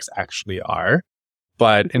products actually are.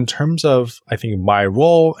 But in terms of, I think, my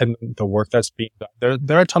role and the work that's being done,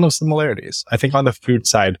 there are a ton of similarities. I think on the food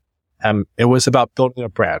side, it was about building a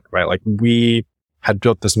brand, right? Like we had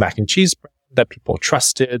built this mac and cheese brand that people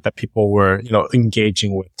trusted, that people were,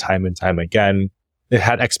 engaging with time and time again. It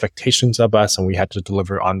had expectations of us and we had to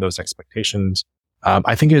deliver on those expectations.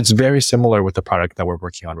 I think it's very similar with the product that we're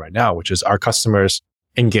working on right now, which is our customers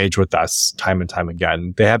engage with us time and time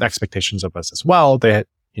again. They have expectations of us as well. They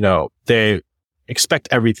expect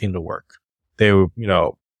everything to work. We're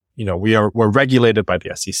regulated by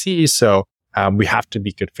the SEC. So, we have to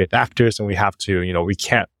be good faith actors and we have to, we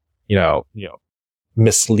can't,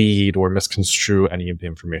 mislead or misconstrue any of the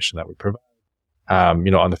information that we provide. On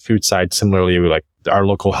the food side, similarly, our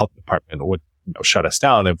local health department would shut us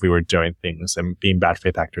down if we were doing things and being bad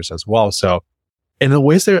faith actors as well. So in the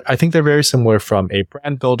ways I think they're very similar from a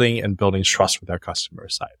brand building and building trust with our customer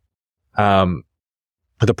side.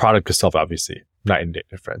 But the product itself, obviously, night and day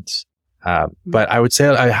difference. But I would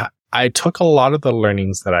say I took a lot of the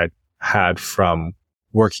learnings that I had from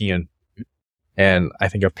working in food and I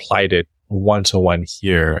think applied it one-to-one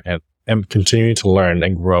here and am continuing to learn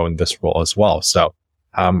and grow in this role as well. So,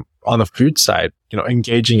 on the food side,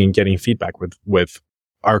 engaging and getting feedback with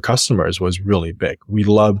our customers was really big. We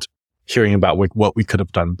loved hearing about what we could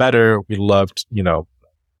have done better. We loved,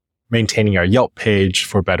 maintaining our Yelp page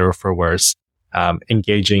for better or for worse,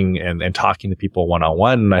 engaging and talking to people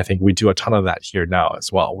one-on-one. And I think we do a ton of that here now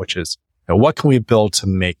as well, which is, what can we build to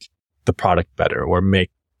make the product better or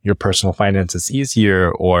make your personal finances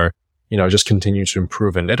easier or, just continue to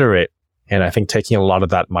improve and iterate. And I think taking a lot of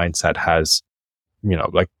that mindset has,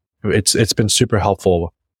 it's been super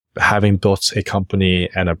helpful having built a company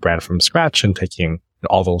and a brand from scratch and taking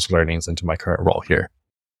all those learnings into my current role here.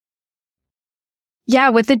 Yeah,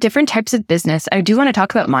 with the different types of business, I do want to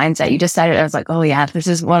talk about mindset. You just said it. I was like, oh yeah, this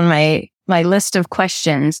is one of my list of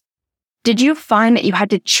questions. Did you find that you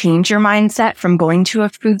had to change your mindset from going to a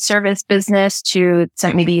food service business to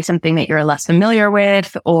maybe something that you're less familiar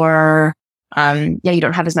with, or you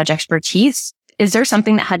don't have as much expertise? Is there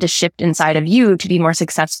something that had to shift inside of you to be more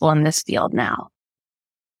successful in this field now?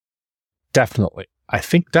 Definitely. I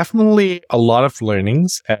think definitely a lot of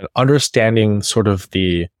learnings and understanding sort of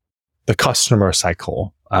the customer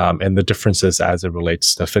cycle and the differences as it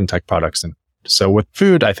relates to fintech products. And so with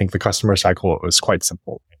food, I think the customer cycle is quite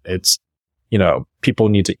simple. It's, people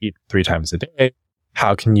need to eat 3 times a day.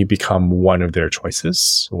 How can you become one of their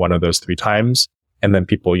choices, one of those 3 times? And then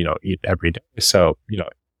people, eat every day. So,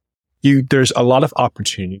 there's a lot of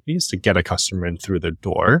opportunities to get a customer in through the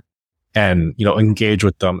door and, engage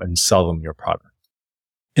with them and sell them your product.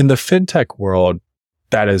 In the fintech world,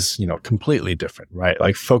 that is, completely different, right?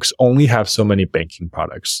 Like folks only have so many banking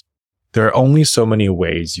products. There are only so many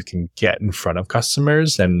ways you can get in front of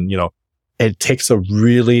customers. And, it takes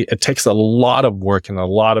a lot of work and a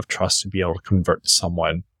lot of trust to be able to convert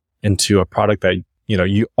someone into a product that,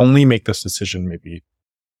 you only make this decision maybe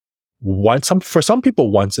once, for some people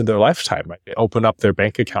once in their lifetime, right? They open up their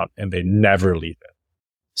bank account and they never leave it.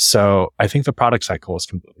 So I think the product cycle is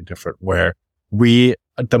completely different where we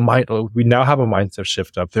now have a mindset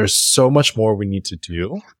shift of there's so much more we need to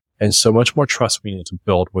do and so much more trust we need to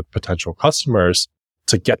build with potential customers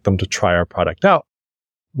to get them to try our product out.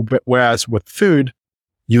 Whereas with food,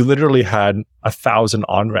 you literally had 1,000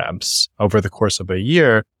 on-ramps over the course of a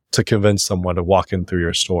year to convince someone to walk in through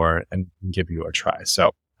your store and give you a try.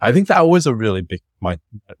 So I think that was a really big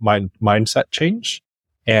mindset change.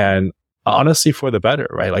 And honestly, for the better,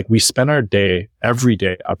 right? Like we spend our day, every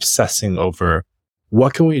day, obsessing over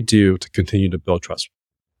what can we do to continue to build trust?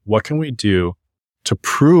 What can we do to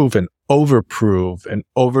prove and over-prove and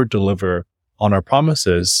over-deliver on our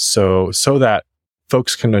promises so that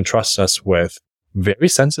folks can entrust us with very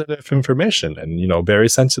sensitive information and, very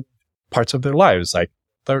sensitive parts of their lives, like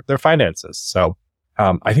their finances. So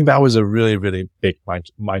I think that was a really, really big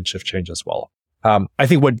mind shift change as well. I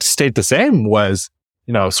think what stayed the same was,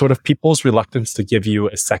 sort of people's reluctance to give you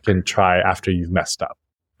a second try after you've messed up.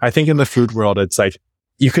 I think in the food world, it's like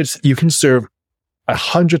you can serve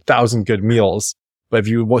 100,000 good meals, but if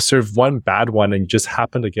you serve one bad one and you just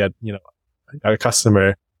happen to get, a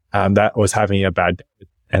customer that was having a bad day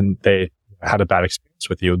and they had a bad experience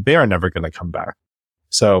with you, they are never going to come back.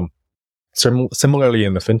 So similarly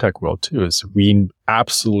in the fintech world too, is we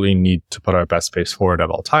absolutely need to put our best face forward at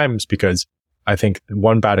all times, because I think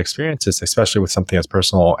one bad experience is, especially with something as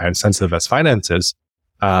personal and sensitive as finances,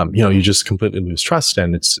 you just completely lose trust,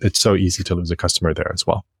 and it's so easy to lose a customer there as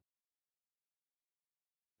well.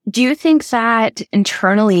 Do you think that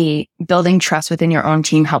internally building trust within your own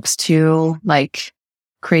team helps to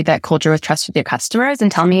create that culture with trust with your customers?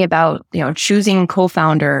 And tell me about, choosing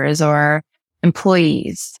co-founders or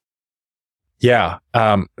employees. Yeah.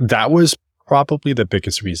 That was probably the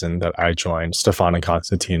biggest reason that I joined Stefan and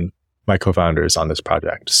Konstantin, my co-founders, on this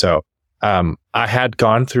project. So, I had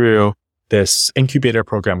gone through this incubator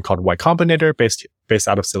program called Y Combinator based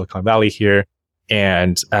out of Silicon Valley here,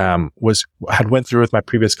 and, had went through with my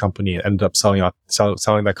previous company and ended up selling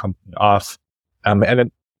that company off. And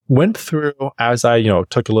it went through as I,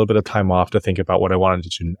 took a little bit of time off to think about what I wanted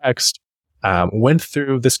to do next. Went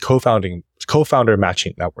through this co-founder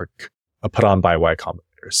matching network put on by Y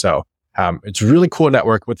Combinator. So, it's a really cool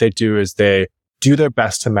network. What they do is they do their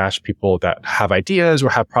best to match people that have ideas or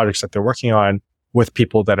have projects that they're working on with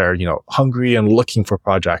people that are, hungry and looking for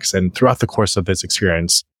projects. And throughout the course of this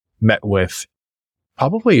experience, met with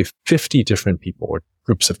probably 50 different people or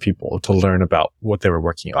groups of people to learn about what they were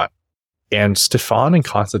working on. And Stefan and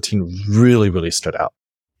Konstantin really, really stood out.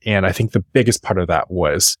 And I think the biggest part of that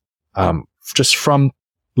was just from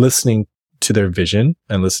listening to their vision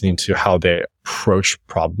and listening to how they approach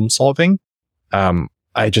problem solving.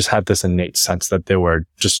 I just had this innate sense that they were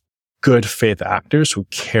just good faith actors who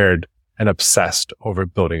cared and obsessed over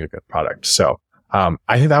building a good product. So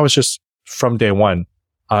I think that was just from day one,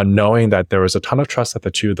 knowing that there was a ton of trust that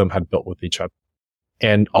the two of them had built with each other.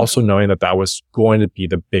 And also knowing that that was going to be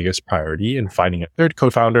the biggest priority in finding a third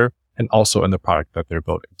co-founder and also in the product that they're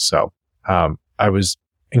building. So I was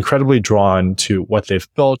incredibly drawn to what they've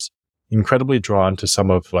built, incredibly drawn to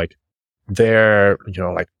some of their,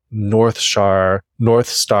 North Star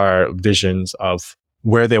visions of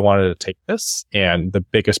where they wanted to take this. And the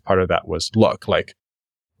biggest part of that was, look,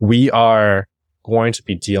 we are going to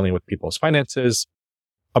be dealing with people's finances.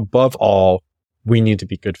 Above all, we need to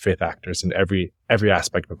be good faith actors in every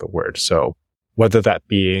aspect of the word. So whether that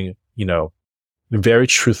being, very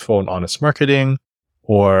truthful and honest marketing,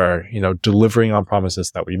 or, delivering on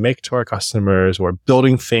promises that we make to our customers, or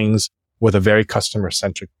building things with a very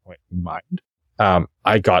customer-centric point in mind.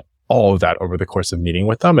 I got all of that over the course of meeting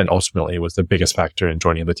with them, and ultimately was the biggest factor in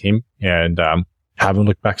joining the team, and haven't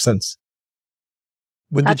looked back since.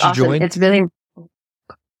 When did you join? It's really...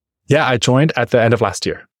 Yeah, I joined at the end of last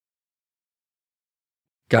year.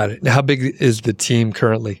 Got it. How big is the team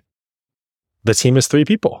currently? The team is 3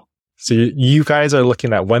 people. So you guys are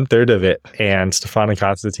looking at 1/3 of it, and Stefan and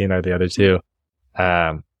Konstantin are the other 2.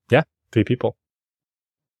 3 people.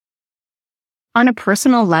 On a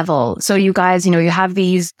personal level, so you guys, you have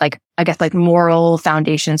these moral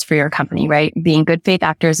foundations for your company, right? Being good faith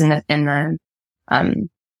actors in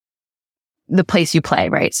the place you play,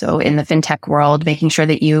 right? So in the fintech world, making sure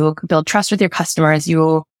that you build trust with your customers,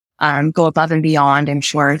 you go above and beyond, I'm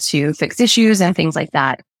sure, to fix issues and things like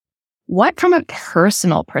that. What, from a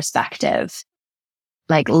personal perspective,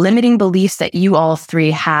 limiting beliefs that you all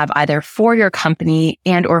 3 have either for your company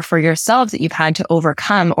and or for yourselves that you've had to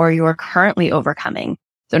overcome or you're currently overcoming?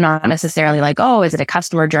 So not necessarily is it a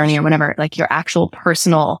customer journey or whatever, your actual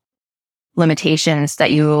personal limitations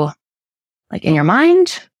that you in your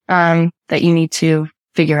mind that you need to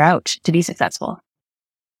figure out to be successful.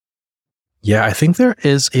 Yeah, I think there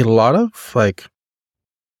is a lot of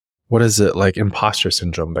imposter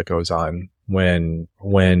syndrome that goes on when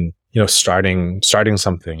starting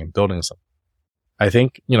something and building something. I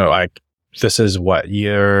think, this is what,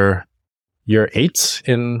 year year 8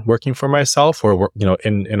 in working for myself or,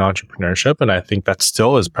 in entrepreneurship. And I think that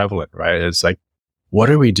still is prevalent, right? It's like, what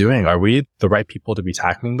are we doing? Are we the right people to be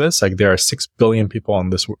tackling this? Like there are 6 billion people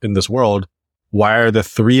in this world. Why are the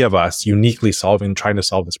 3 of us uniquely trying to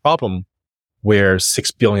solve this problem where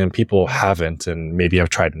 6 billion people haven't and maybe have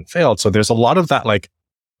tried and failed? So there's a lot of that, like,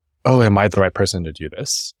 oh, am I the right person to do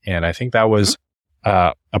this? And I think that was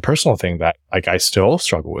a personal thing that like I still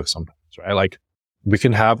struggle with sometimes, right? Like we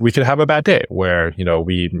can have a bad day where,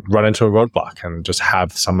 we run into a roadblock and just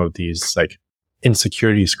have some of these like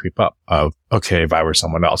insecurities creep up of, okay, if I were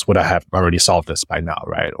someone else, would I have already solved this by now?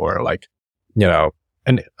 Right. Or like,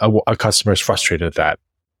 and a customer is frustrated that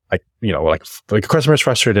like a customer is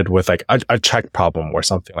frustrated with like a check problem or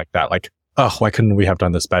something like that. Like, oh, why couldn't we have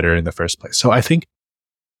done this better in the first place? So I think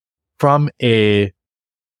from a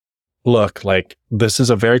look, like this is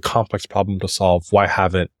a very complex problem to solve. Why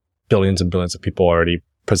haven't billions and billions of people already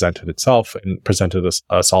presented itself and presented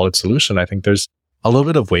a solid solution? I think there's a little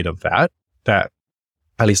bit of weight of that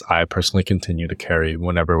at least I personally continue to carry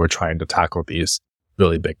whenever we're trying to tackle these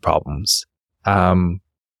really big problems.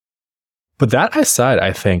 But that aside,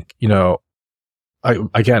 I think,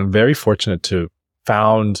 again, very fortunate to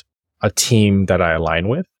found a team that I align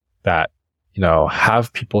with that,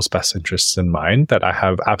 have people's best interests in mind that I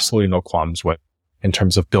have absolutely no qualms with in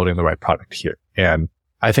terms of building the right product here. And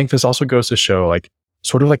I think this also goes to show like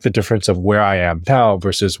sort of like the difference of where I am now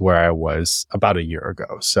versus where I was about a year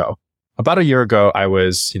ago. So about a year ago, I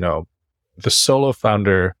was, the solo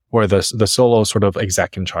founder or the solo sort of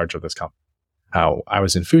exec in charge of this company. I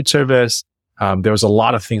was in food service. There was a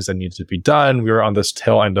lot of things that needed to be done. We were on this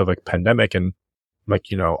tail end of a pandemic and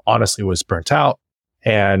honestly was burnt out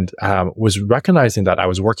and was recognizing that I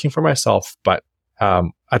was working for myself, but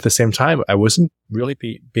at the same time, I wasn't really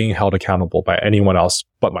being held accountable by anyone else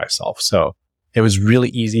but myself. So it was really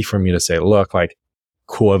easy for me to say, look, like,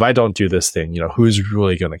 cool, if I don't do this thing, who's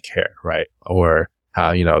really going to care, right? Or,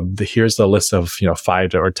 here's the list of,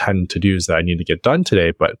 5 or 10 to-dos that I need to get done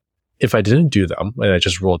today. But if I didn't do them and I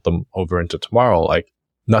just rolled them over into tomorrow, like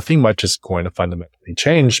nothing much is going to fundamentally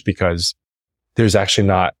change because there's actually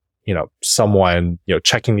not, someone,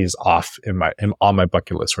 checking these off on my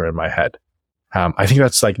bucket list or in my head. I think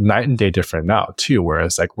that's like night and day different now too.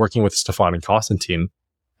 Whereas like working with Stefan and Constantine,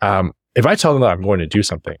 if I tell them that I'm going to do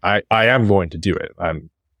something, I am going to do it. I'm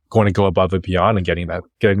going to go above and beyond and getting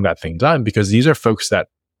that thing done because these are folks that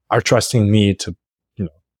are trusting me to,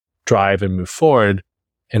 drive and move forward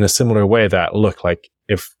in a similar way that look like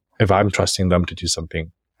if I'm trusting them to do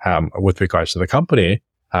something, with regards to the company,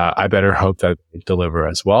 I better hope that they deliver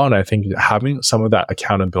as well. And I think having some of that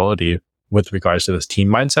accountability with regards to this team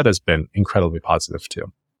mindset has been incredibly positive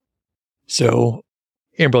too. So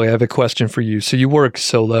Amberly, I have a question for you. So you work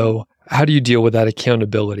solo. How do you deal with that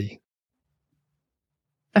accountability?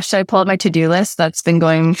 Should I pull out my to-do list? That's been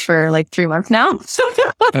going for like 3 months now.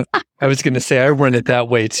 I was going to say, I run it that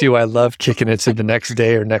way too. I love kicking it to the next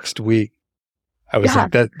day or next week. I was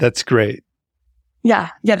like, that's great.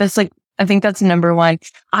 Yeah. That's like, I think that's number one.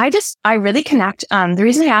 I really connect. The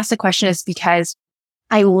reason I asked the question is because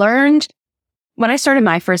I learned when I started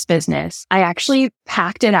my first business, I actually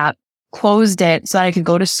packed it up, closed it so that I could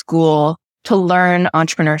go to school to learn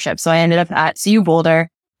entrepreneurship. So I ended up at CU Boulder,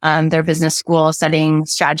 their business school, studying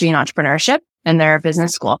strategy and entrepreneurship in their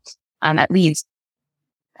business school at Leeds.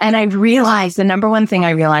 And I realized the number one thing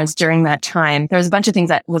I realized during that time, there was a bunch of things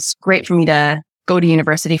that was great for me to go to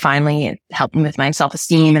university finally. It helped me with my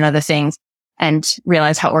self-esteem and other things and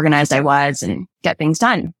realize how organized I was and get things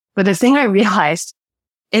done. But the thing I realized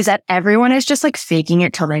is that everyone is just like faking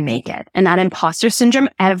it till they make it. And that imposter syndrome,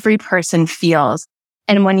 every person feels.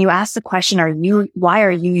 And when you ask the question, why are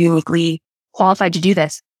you uniquely qualified to do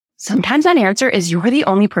this? Sometimes that answer is you're the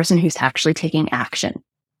only person who's actually taking action.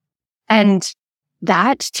 And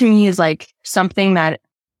that to me is like something that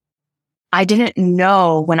I didn't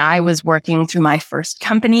know when I was working through my first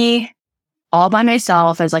company all by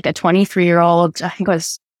myself as like a 23-year-old. I think I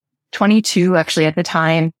was 22 actually at the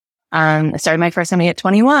time. I started my first company at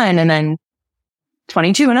 21 and then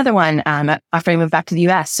 22, another one, after I moved back to the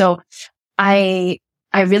US. So I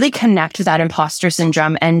really connect with that imposter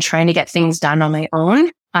syndrome and trying to get things done on my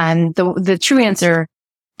own. The true answer,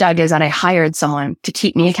 Doug, is that I hired someone to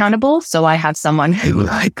keep me accountable. So I have someone who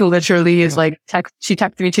like literally is like, she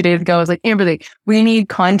texted me 2 days ago. I was like, Amberly, we need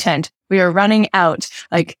content. We are running out.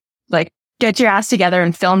 Like get your ass together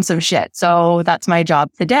and film some shit. So that's my job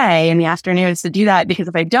today in the afternoons to do that. Because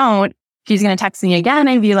if I don't, she's going to text me again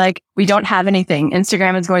and be like, we don't have anything.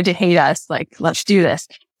 Instagram is going to hate us. Like, let's do this.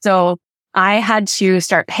 So I had to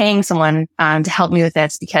start paying someone to help me with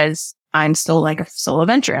this because I'm still like a solo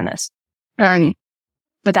venture in this.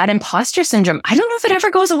 But that imposter syndrome, I don't know if it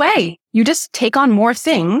ever goes away. You just take on more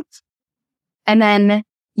things and then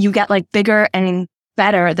you get like bigger and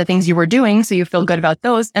better at the things you were doing. So you feel good about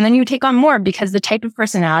those. And then you take on more because the type of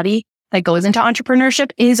personality that goes into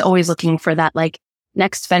entrepreneurship is always looking for that like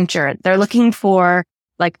next venture. They're looking for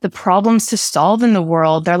like the problems to solve in the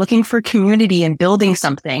world. They're looking for community and building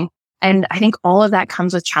something. And I think all of that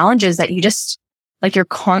comes with challenges that you just like you're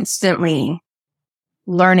constantly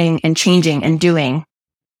learning and changing and doing.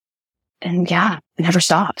 And yeah, it never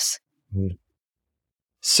stops.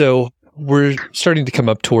 So we're starting to come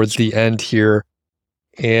up towards the end here.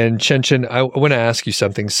 And Chen, I want to ask you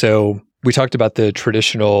something. So we talked about the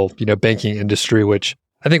traditional, banking industry, which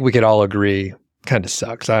I think we could all agree kind of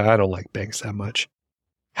sucks. I don't like banks that much.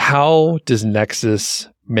 How does Nexus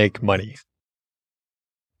make money?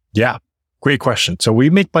 Yeah, great question. So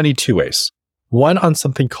we make money two ways. One on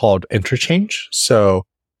something called interchange. So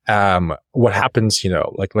what happens,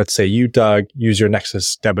 like let's say you, Doug, use your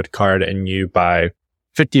Nexus debit card and you buy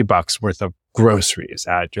 $50 worth of groceries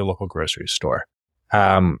at your local grocery store.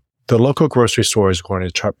 The local grocery store is going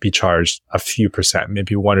to be charged a few percent,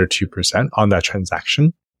 maybe 1 or 2% on that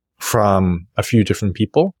transaction from a few different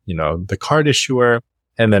people, the card issuer,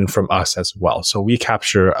 and then from us as well. So we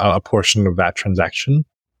capture a portion of that transaction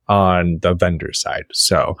on the vendor side.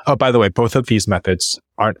 So, by the way, both of these methods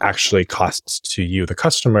aren't actually costs to you, the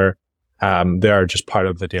customer. They are just part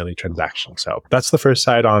of the daily transaction. So that's the first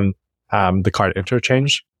side on the card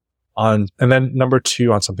interchange. And then number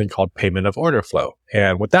two on something called payment of order flow.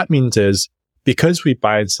 And what that means is because we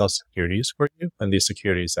buy and sell securities for you, and these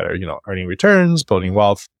securities that are, earning returns, building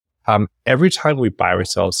wealth, every time we buy or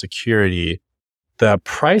sell a security, the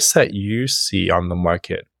price that you see on the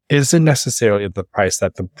market isn't necessarily the price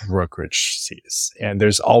that the brokerage sees. And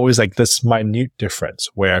there's always like this minute difference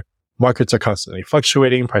where markets are constantly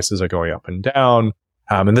fluctuating, prices are going up and down.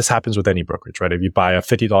 And this happens with any brokerage, right? If you buy a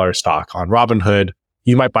 $50 stock on Robinhood,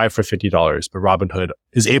 you might buy it for $50, but Robinhood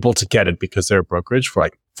is able to get it because they're a brokerage for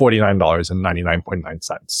like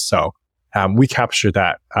 $49.99. So we capture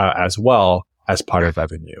that as well as part of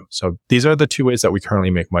revenue. So these are the two ways that we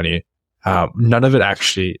currently make money. None of it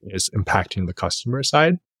actually is impacting the customer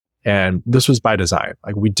side. And this was by design.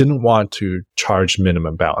 Like we didn't want to charge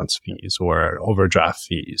minimum balance fees or overdraft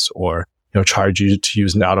fees or, charge you to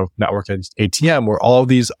use an out-of-network ATM or all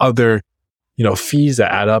these other, fees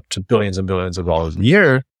that add up to billions and billions of dollars a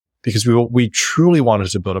year, because we truly wanted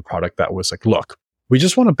to build a product that was like, look, we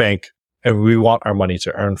just want a bank and we want our money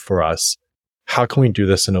to earn for us. How can we do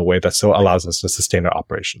this in a way that so allows us to sustain our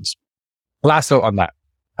operations? Last note on that,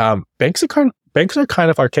 banks are kind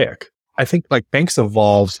of archaic. I think like banks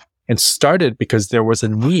evolved and started because there was a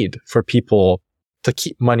need for people to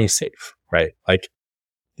keep money safe, right? Like,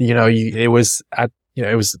 it was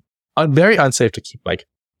very unsafe to keep like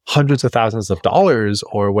hundreds of thousands of dollars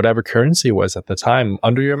or whatever currency was at the time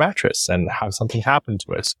under your mattress and have something happen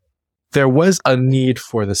to us. There was a need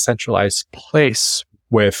for the centralized place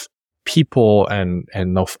with people and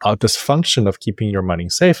this function of keeping your money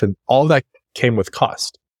safe, and all that came with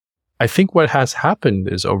cost. I think what has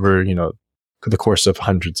happened is over, the course of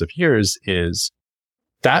hundreds of years is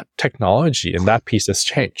that technology and that piece has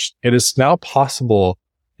changed. It is now possible,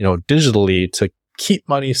 digitally to keep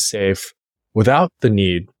money safe without the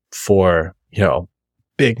need for,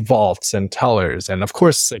 big vaults and tellers. And of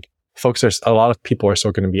course, like a lot of people are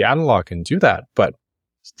still going to be analog and do that. But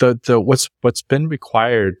what's been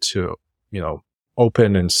required to,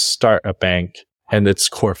 open and start a bank and its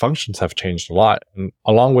core functions have changed a lot. And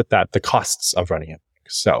along with that, the costs of running it.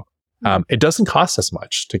 So, it doesn't cost us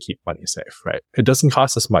much to keep money safe, right? It doesn't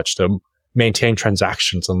cost us much to maintain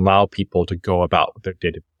transactions and allow people to go about their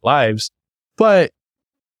day-to-day lives. But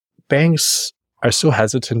banks are still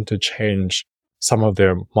hesitant to change some of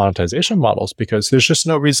their monetization models because there's just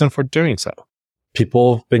no reason for doing so.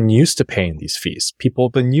 People have been used to paying these fees. People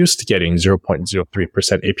have been used to getting 0.03%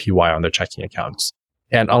 APY on their checking accounts.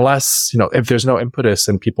 And unless, if there's no impetus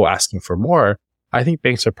and people asking for more, I think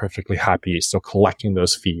banks are perfectly happy still collecting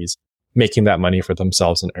those fees, making that money for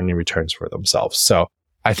themselves and earning returns for themselves. So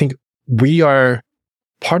I think we are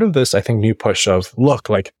part of this, new push of, look,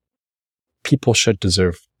 like people should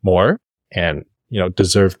deserve more and,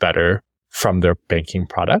 deserve better from their banking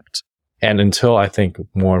product. And until I think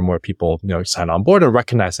more and more people, sign on board and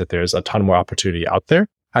recognize that there's a ton more opportunity out there,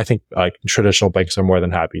 I think like traditional banks are more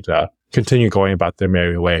than happy to continue going about their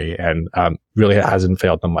merry way, and really it hasn't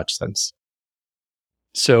failed them much since.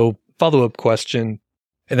 So follow-up question,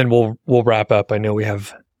 and then we'll wrap up. I know we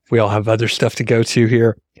all have other stuff to go to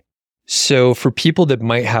here. So for people that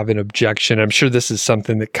might have an objection, I'm sure this is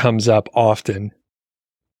something that comes up often.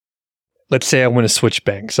 let's say I want to switch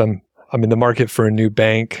banks. I'm in the market for a new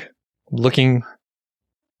bank.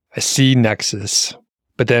 I see Nexus,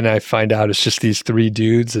 but then I find out it's just these 3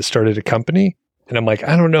 dudes that started a company. And I'm like,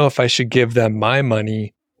 I don't know if I should give them my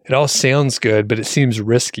money. It all sounds good, but it seems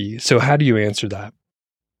risky. So how do you answer that?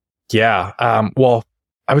 Yeah. Well,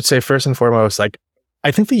 I would say first and foremost, like,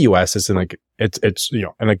 I think the US is in like, it's, you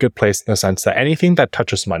know, in a good place in the sense that anything that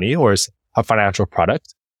touches money or is a financial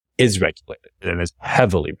product is regulated and is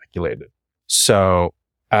heavily regulated. So,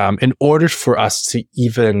 in order for us to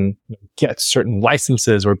even get certain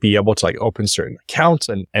licenses or be able to like open certain accounts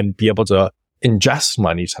and be able to ingest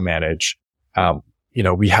money to manage, you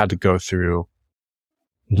know, we had to go through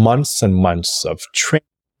months and months of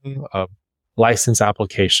training, of license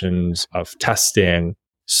applications, of testing.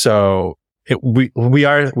 So we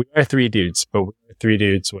are 3 dudes, but we're 3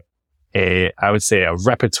 dudes with I would say a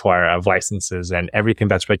repertoire of licenses and everything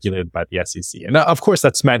that's regulated by the SEC. And of course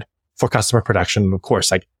that's meant for customer protection. Of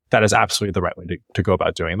course, like that is absolutely the right way to go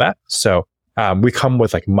about doing that. So, we come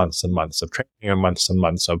with like months and months of training and months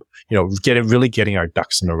of, you know, getting our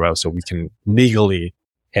ducks in a row so we can legally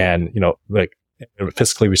and, you know, like in a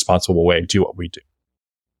fiscally responsible way, do what we do.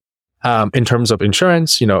 In terms of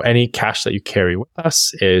insurance, you know, any cash that you carry with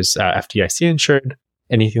us is FDIC insured.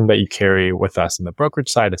 Anything that you carry with us in the brokerage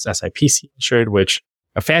side is SIPC insured, which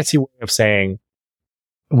a fancy way of saying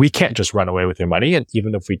we can't just run away with your money. And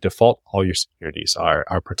even if we default, all your securities are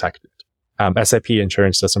protected. SIP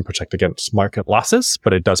insurance doesn't protect against market losses,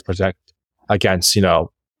 but it does protect against, you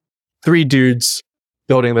know, 3 dudes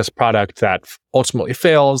building this product that ultimately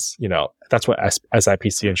fails. You know, that's what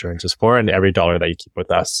SIPC insurance is for. And every dollar that you keep with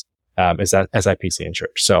us is that SIPC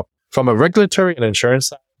insured. So from a regulatory and insurance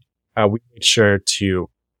side, we made sure to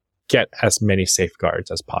get as many safeguards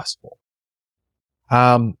as possible.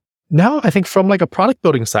 Now, I think from like a product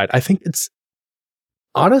building side, I think it's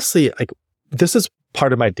honestly like this is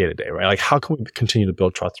part of my day to day, right? Like, how can we continue to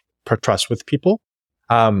build trust with people?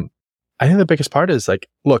 I think the biggest part is like,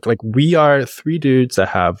 look, like we are 3 dudes that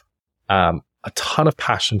have a ton of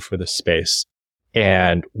passion for this space,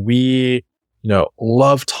 and we, you know,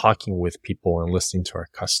 love talking with people and listening to our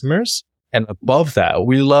customers. And above that,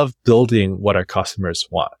 we love building what our customers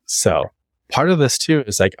want. So part of this too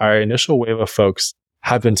is like our initial wave of folks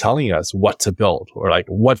have been telling us what to build or like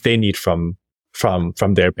what they need from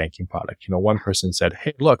their banking product. You know, one person said,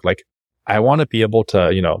 "Hey, look, like I want to be able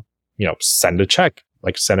to, you know, send a check,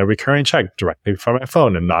 like send a recurring check directly from my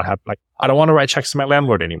phone and not have like, I don't want to write checks to my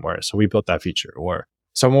landlord anymore." So we built that feature. Or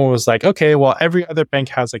someone was like, "Okay, well, every other bank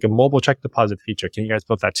has like a mobile check deposit feature. Can you guys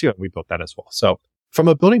build that too?" And we built that as well. So from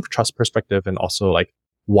a building trust perspective and also like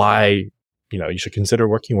why, you know, you should consider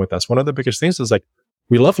working with us, one of the biggest things is like,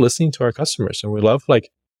 we love listening to our customers and we love like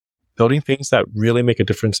building things that really make a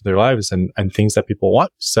difference in their lives and things that people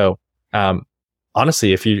want. So,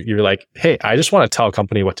 honestly, if you're like, "Hey, I just want to tell a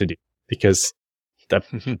company what to do because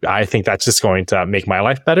I think that's just going to make my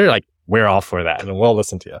life better," like we're all for that and we'll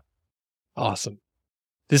listen to you. Awesome.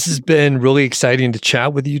 This has been really exciting to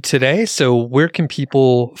chat with you today. So where can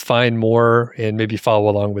people find more and maybe follow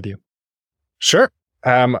along with you? Sure.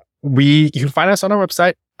 You can find us on our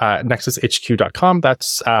website, nexushq.com.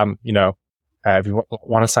 That's, if you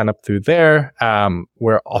want to sign up through there,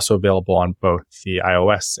 we're also available on both the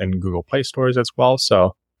iOS and Google Play stores as well.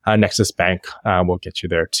 So, Nexus Bank, will get you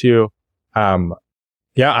there too. I'm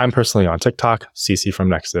personally on TikTok, CC from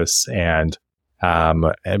Nexus, and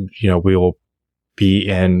we will be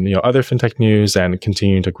in, other fintech news and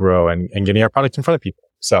continuing to grow and getting our product in front of people.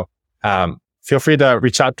 So, feel free to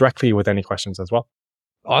reach out directly with any questions as well.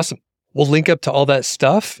 Awesome. We'll link up to all that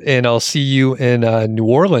stuff, and I'll see you in New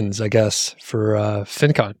Orleans, I guess, for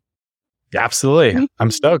FinCon. Yeah, absolutely.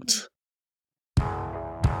 I'm stoked.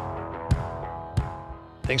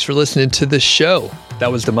 Thanks for listening to the show.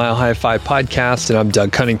 That was the Mile High 5 podcast, and I'm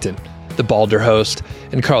Doug Cunnington, the Balder host,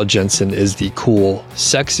 and Carl Jensen is the cool,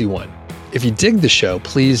 sexy one. If you dig the show,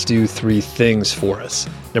 please do 3 things for us.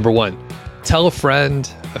 Number 1, tell a friend,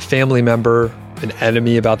 a family member, an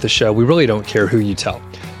enemy about the show. We really don't care who you tell.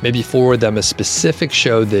 Maybe forward them a specific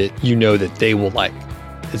show that you know that they will like.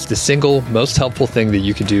 It's the single most helpful thing that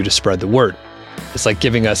you can do to spread the word. It's like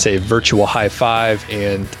giving us a virtual high five,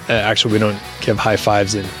 and actually we don't give high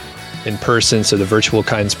fives in person, so the virtual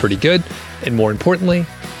kind's pretty good. And more importantly,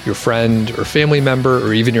 your friend or family member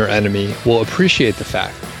or even your enemy will appreciate the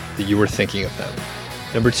fact that you were thinking of them.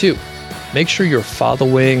 Number 2, make sure you're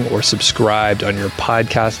following or subscribed on your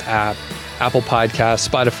podcast app, Apple Podcasts,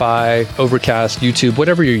 Spotify, Overcast, YouTube,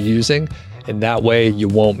 whatever you're using, and that way you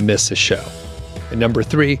won't miss a show. And number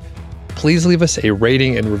 3, please leave us a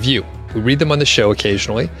rating and review. We read them on the show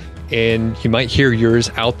occasionally, and you might hear yours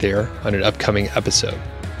out there on an upcoming episode.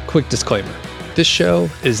 Quick disclaimer. This show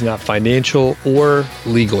is not financial or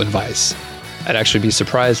legal advice. I'd actually be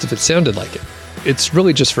surprised if it sounded like it. It's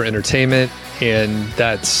really just for entertainment, and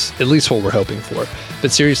that's at least what we're hoping for.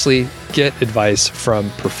 But seriously, get advice from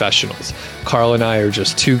professionals. Carl and I are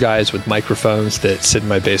just two guys with microphones that sit in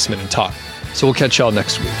my basement and talk. So we'll catch y'all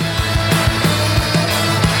next week.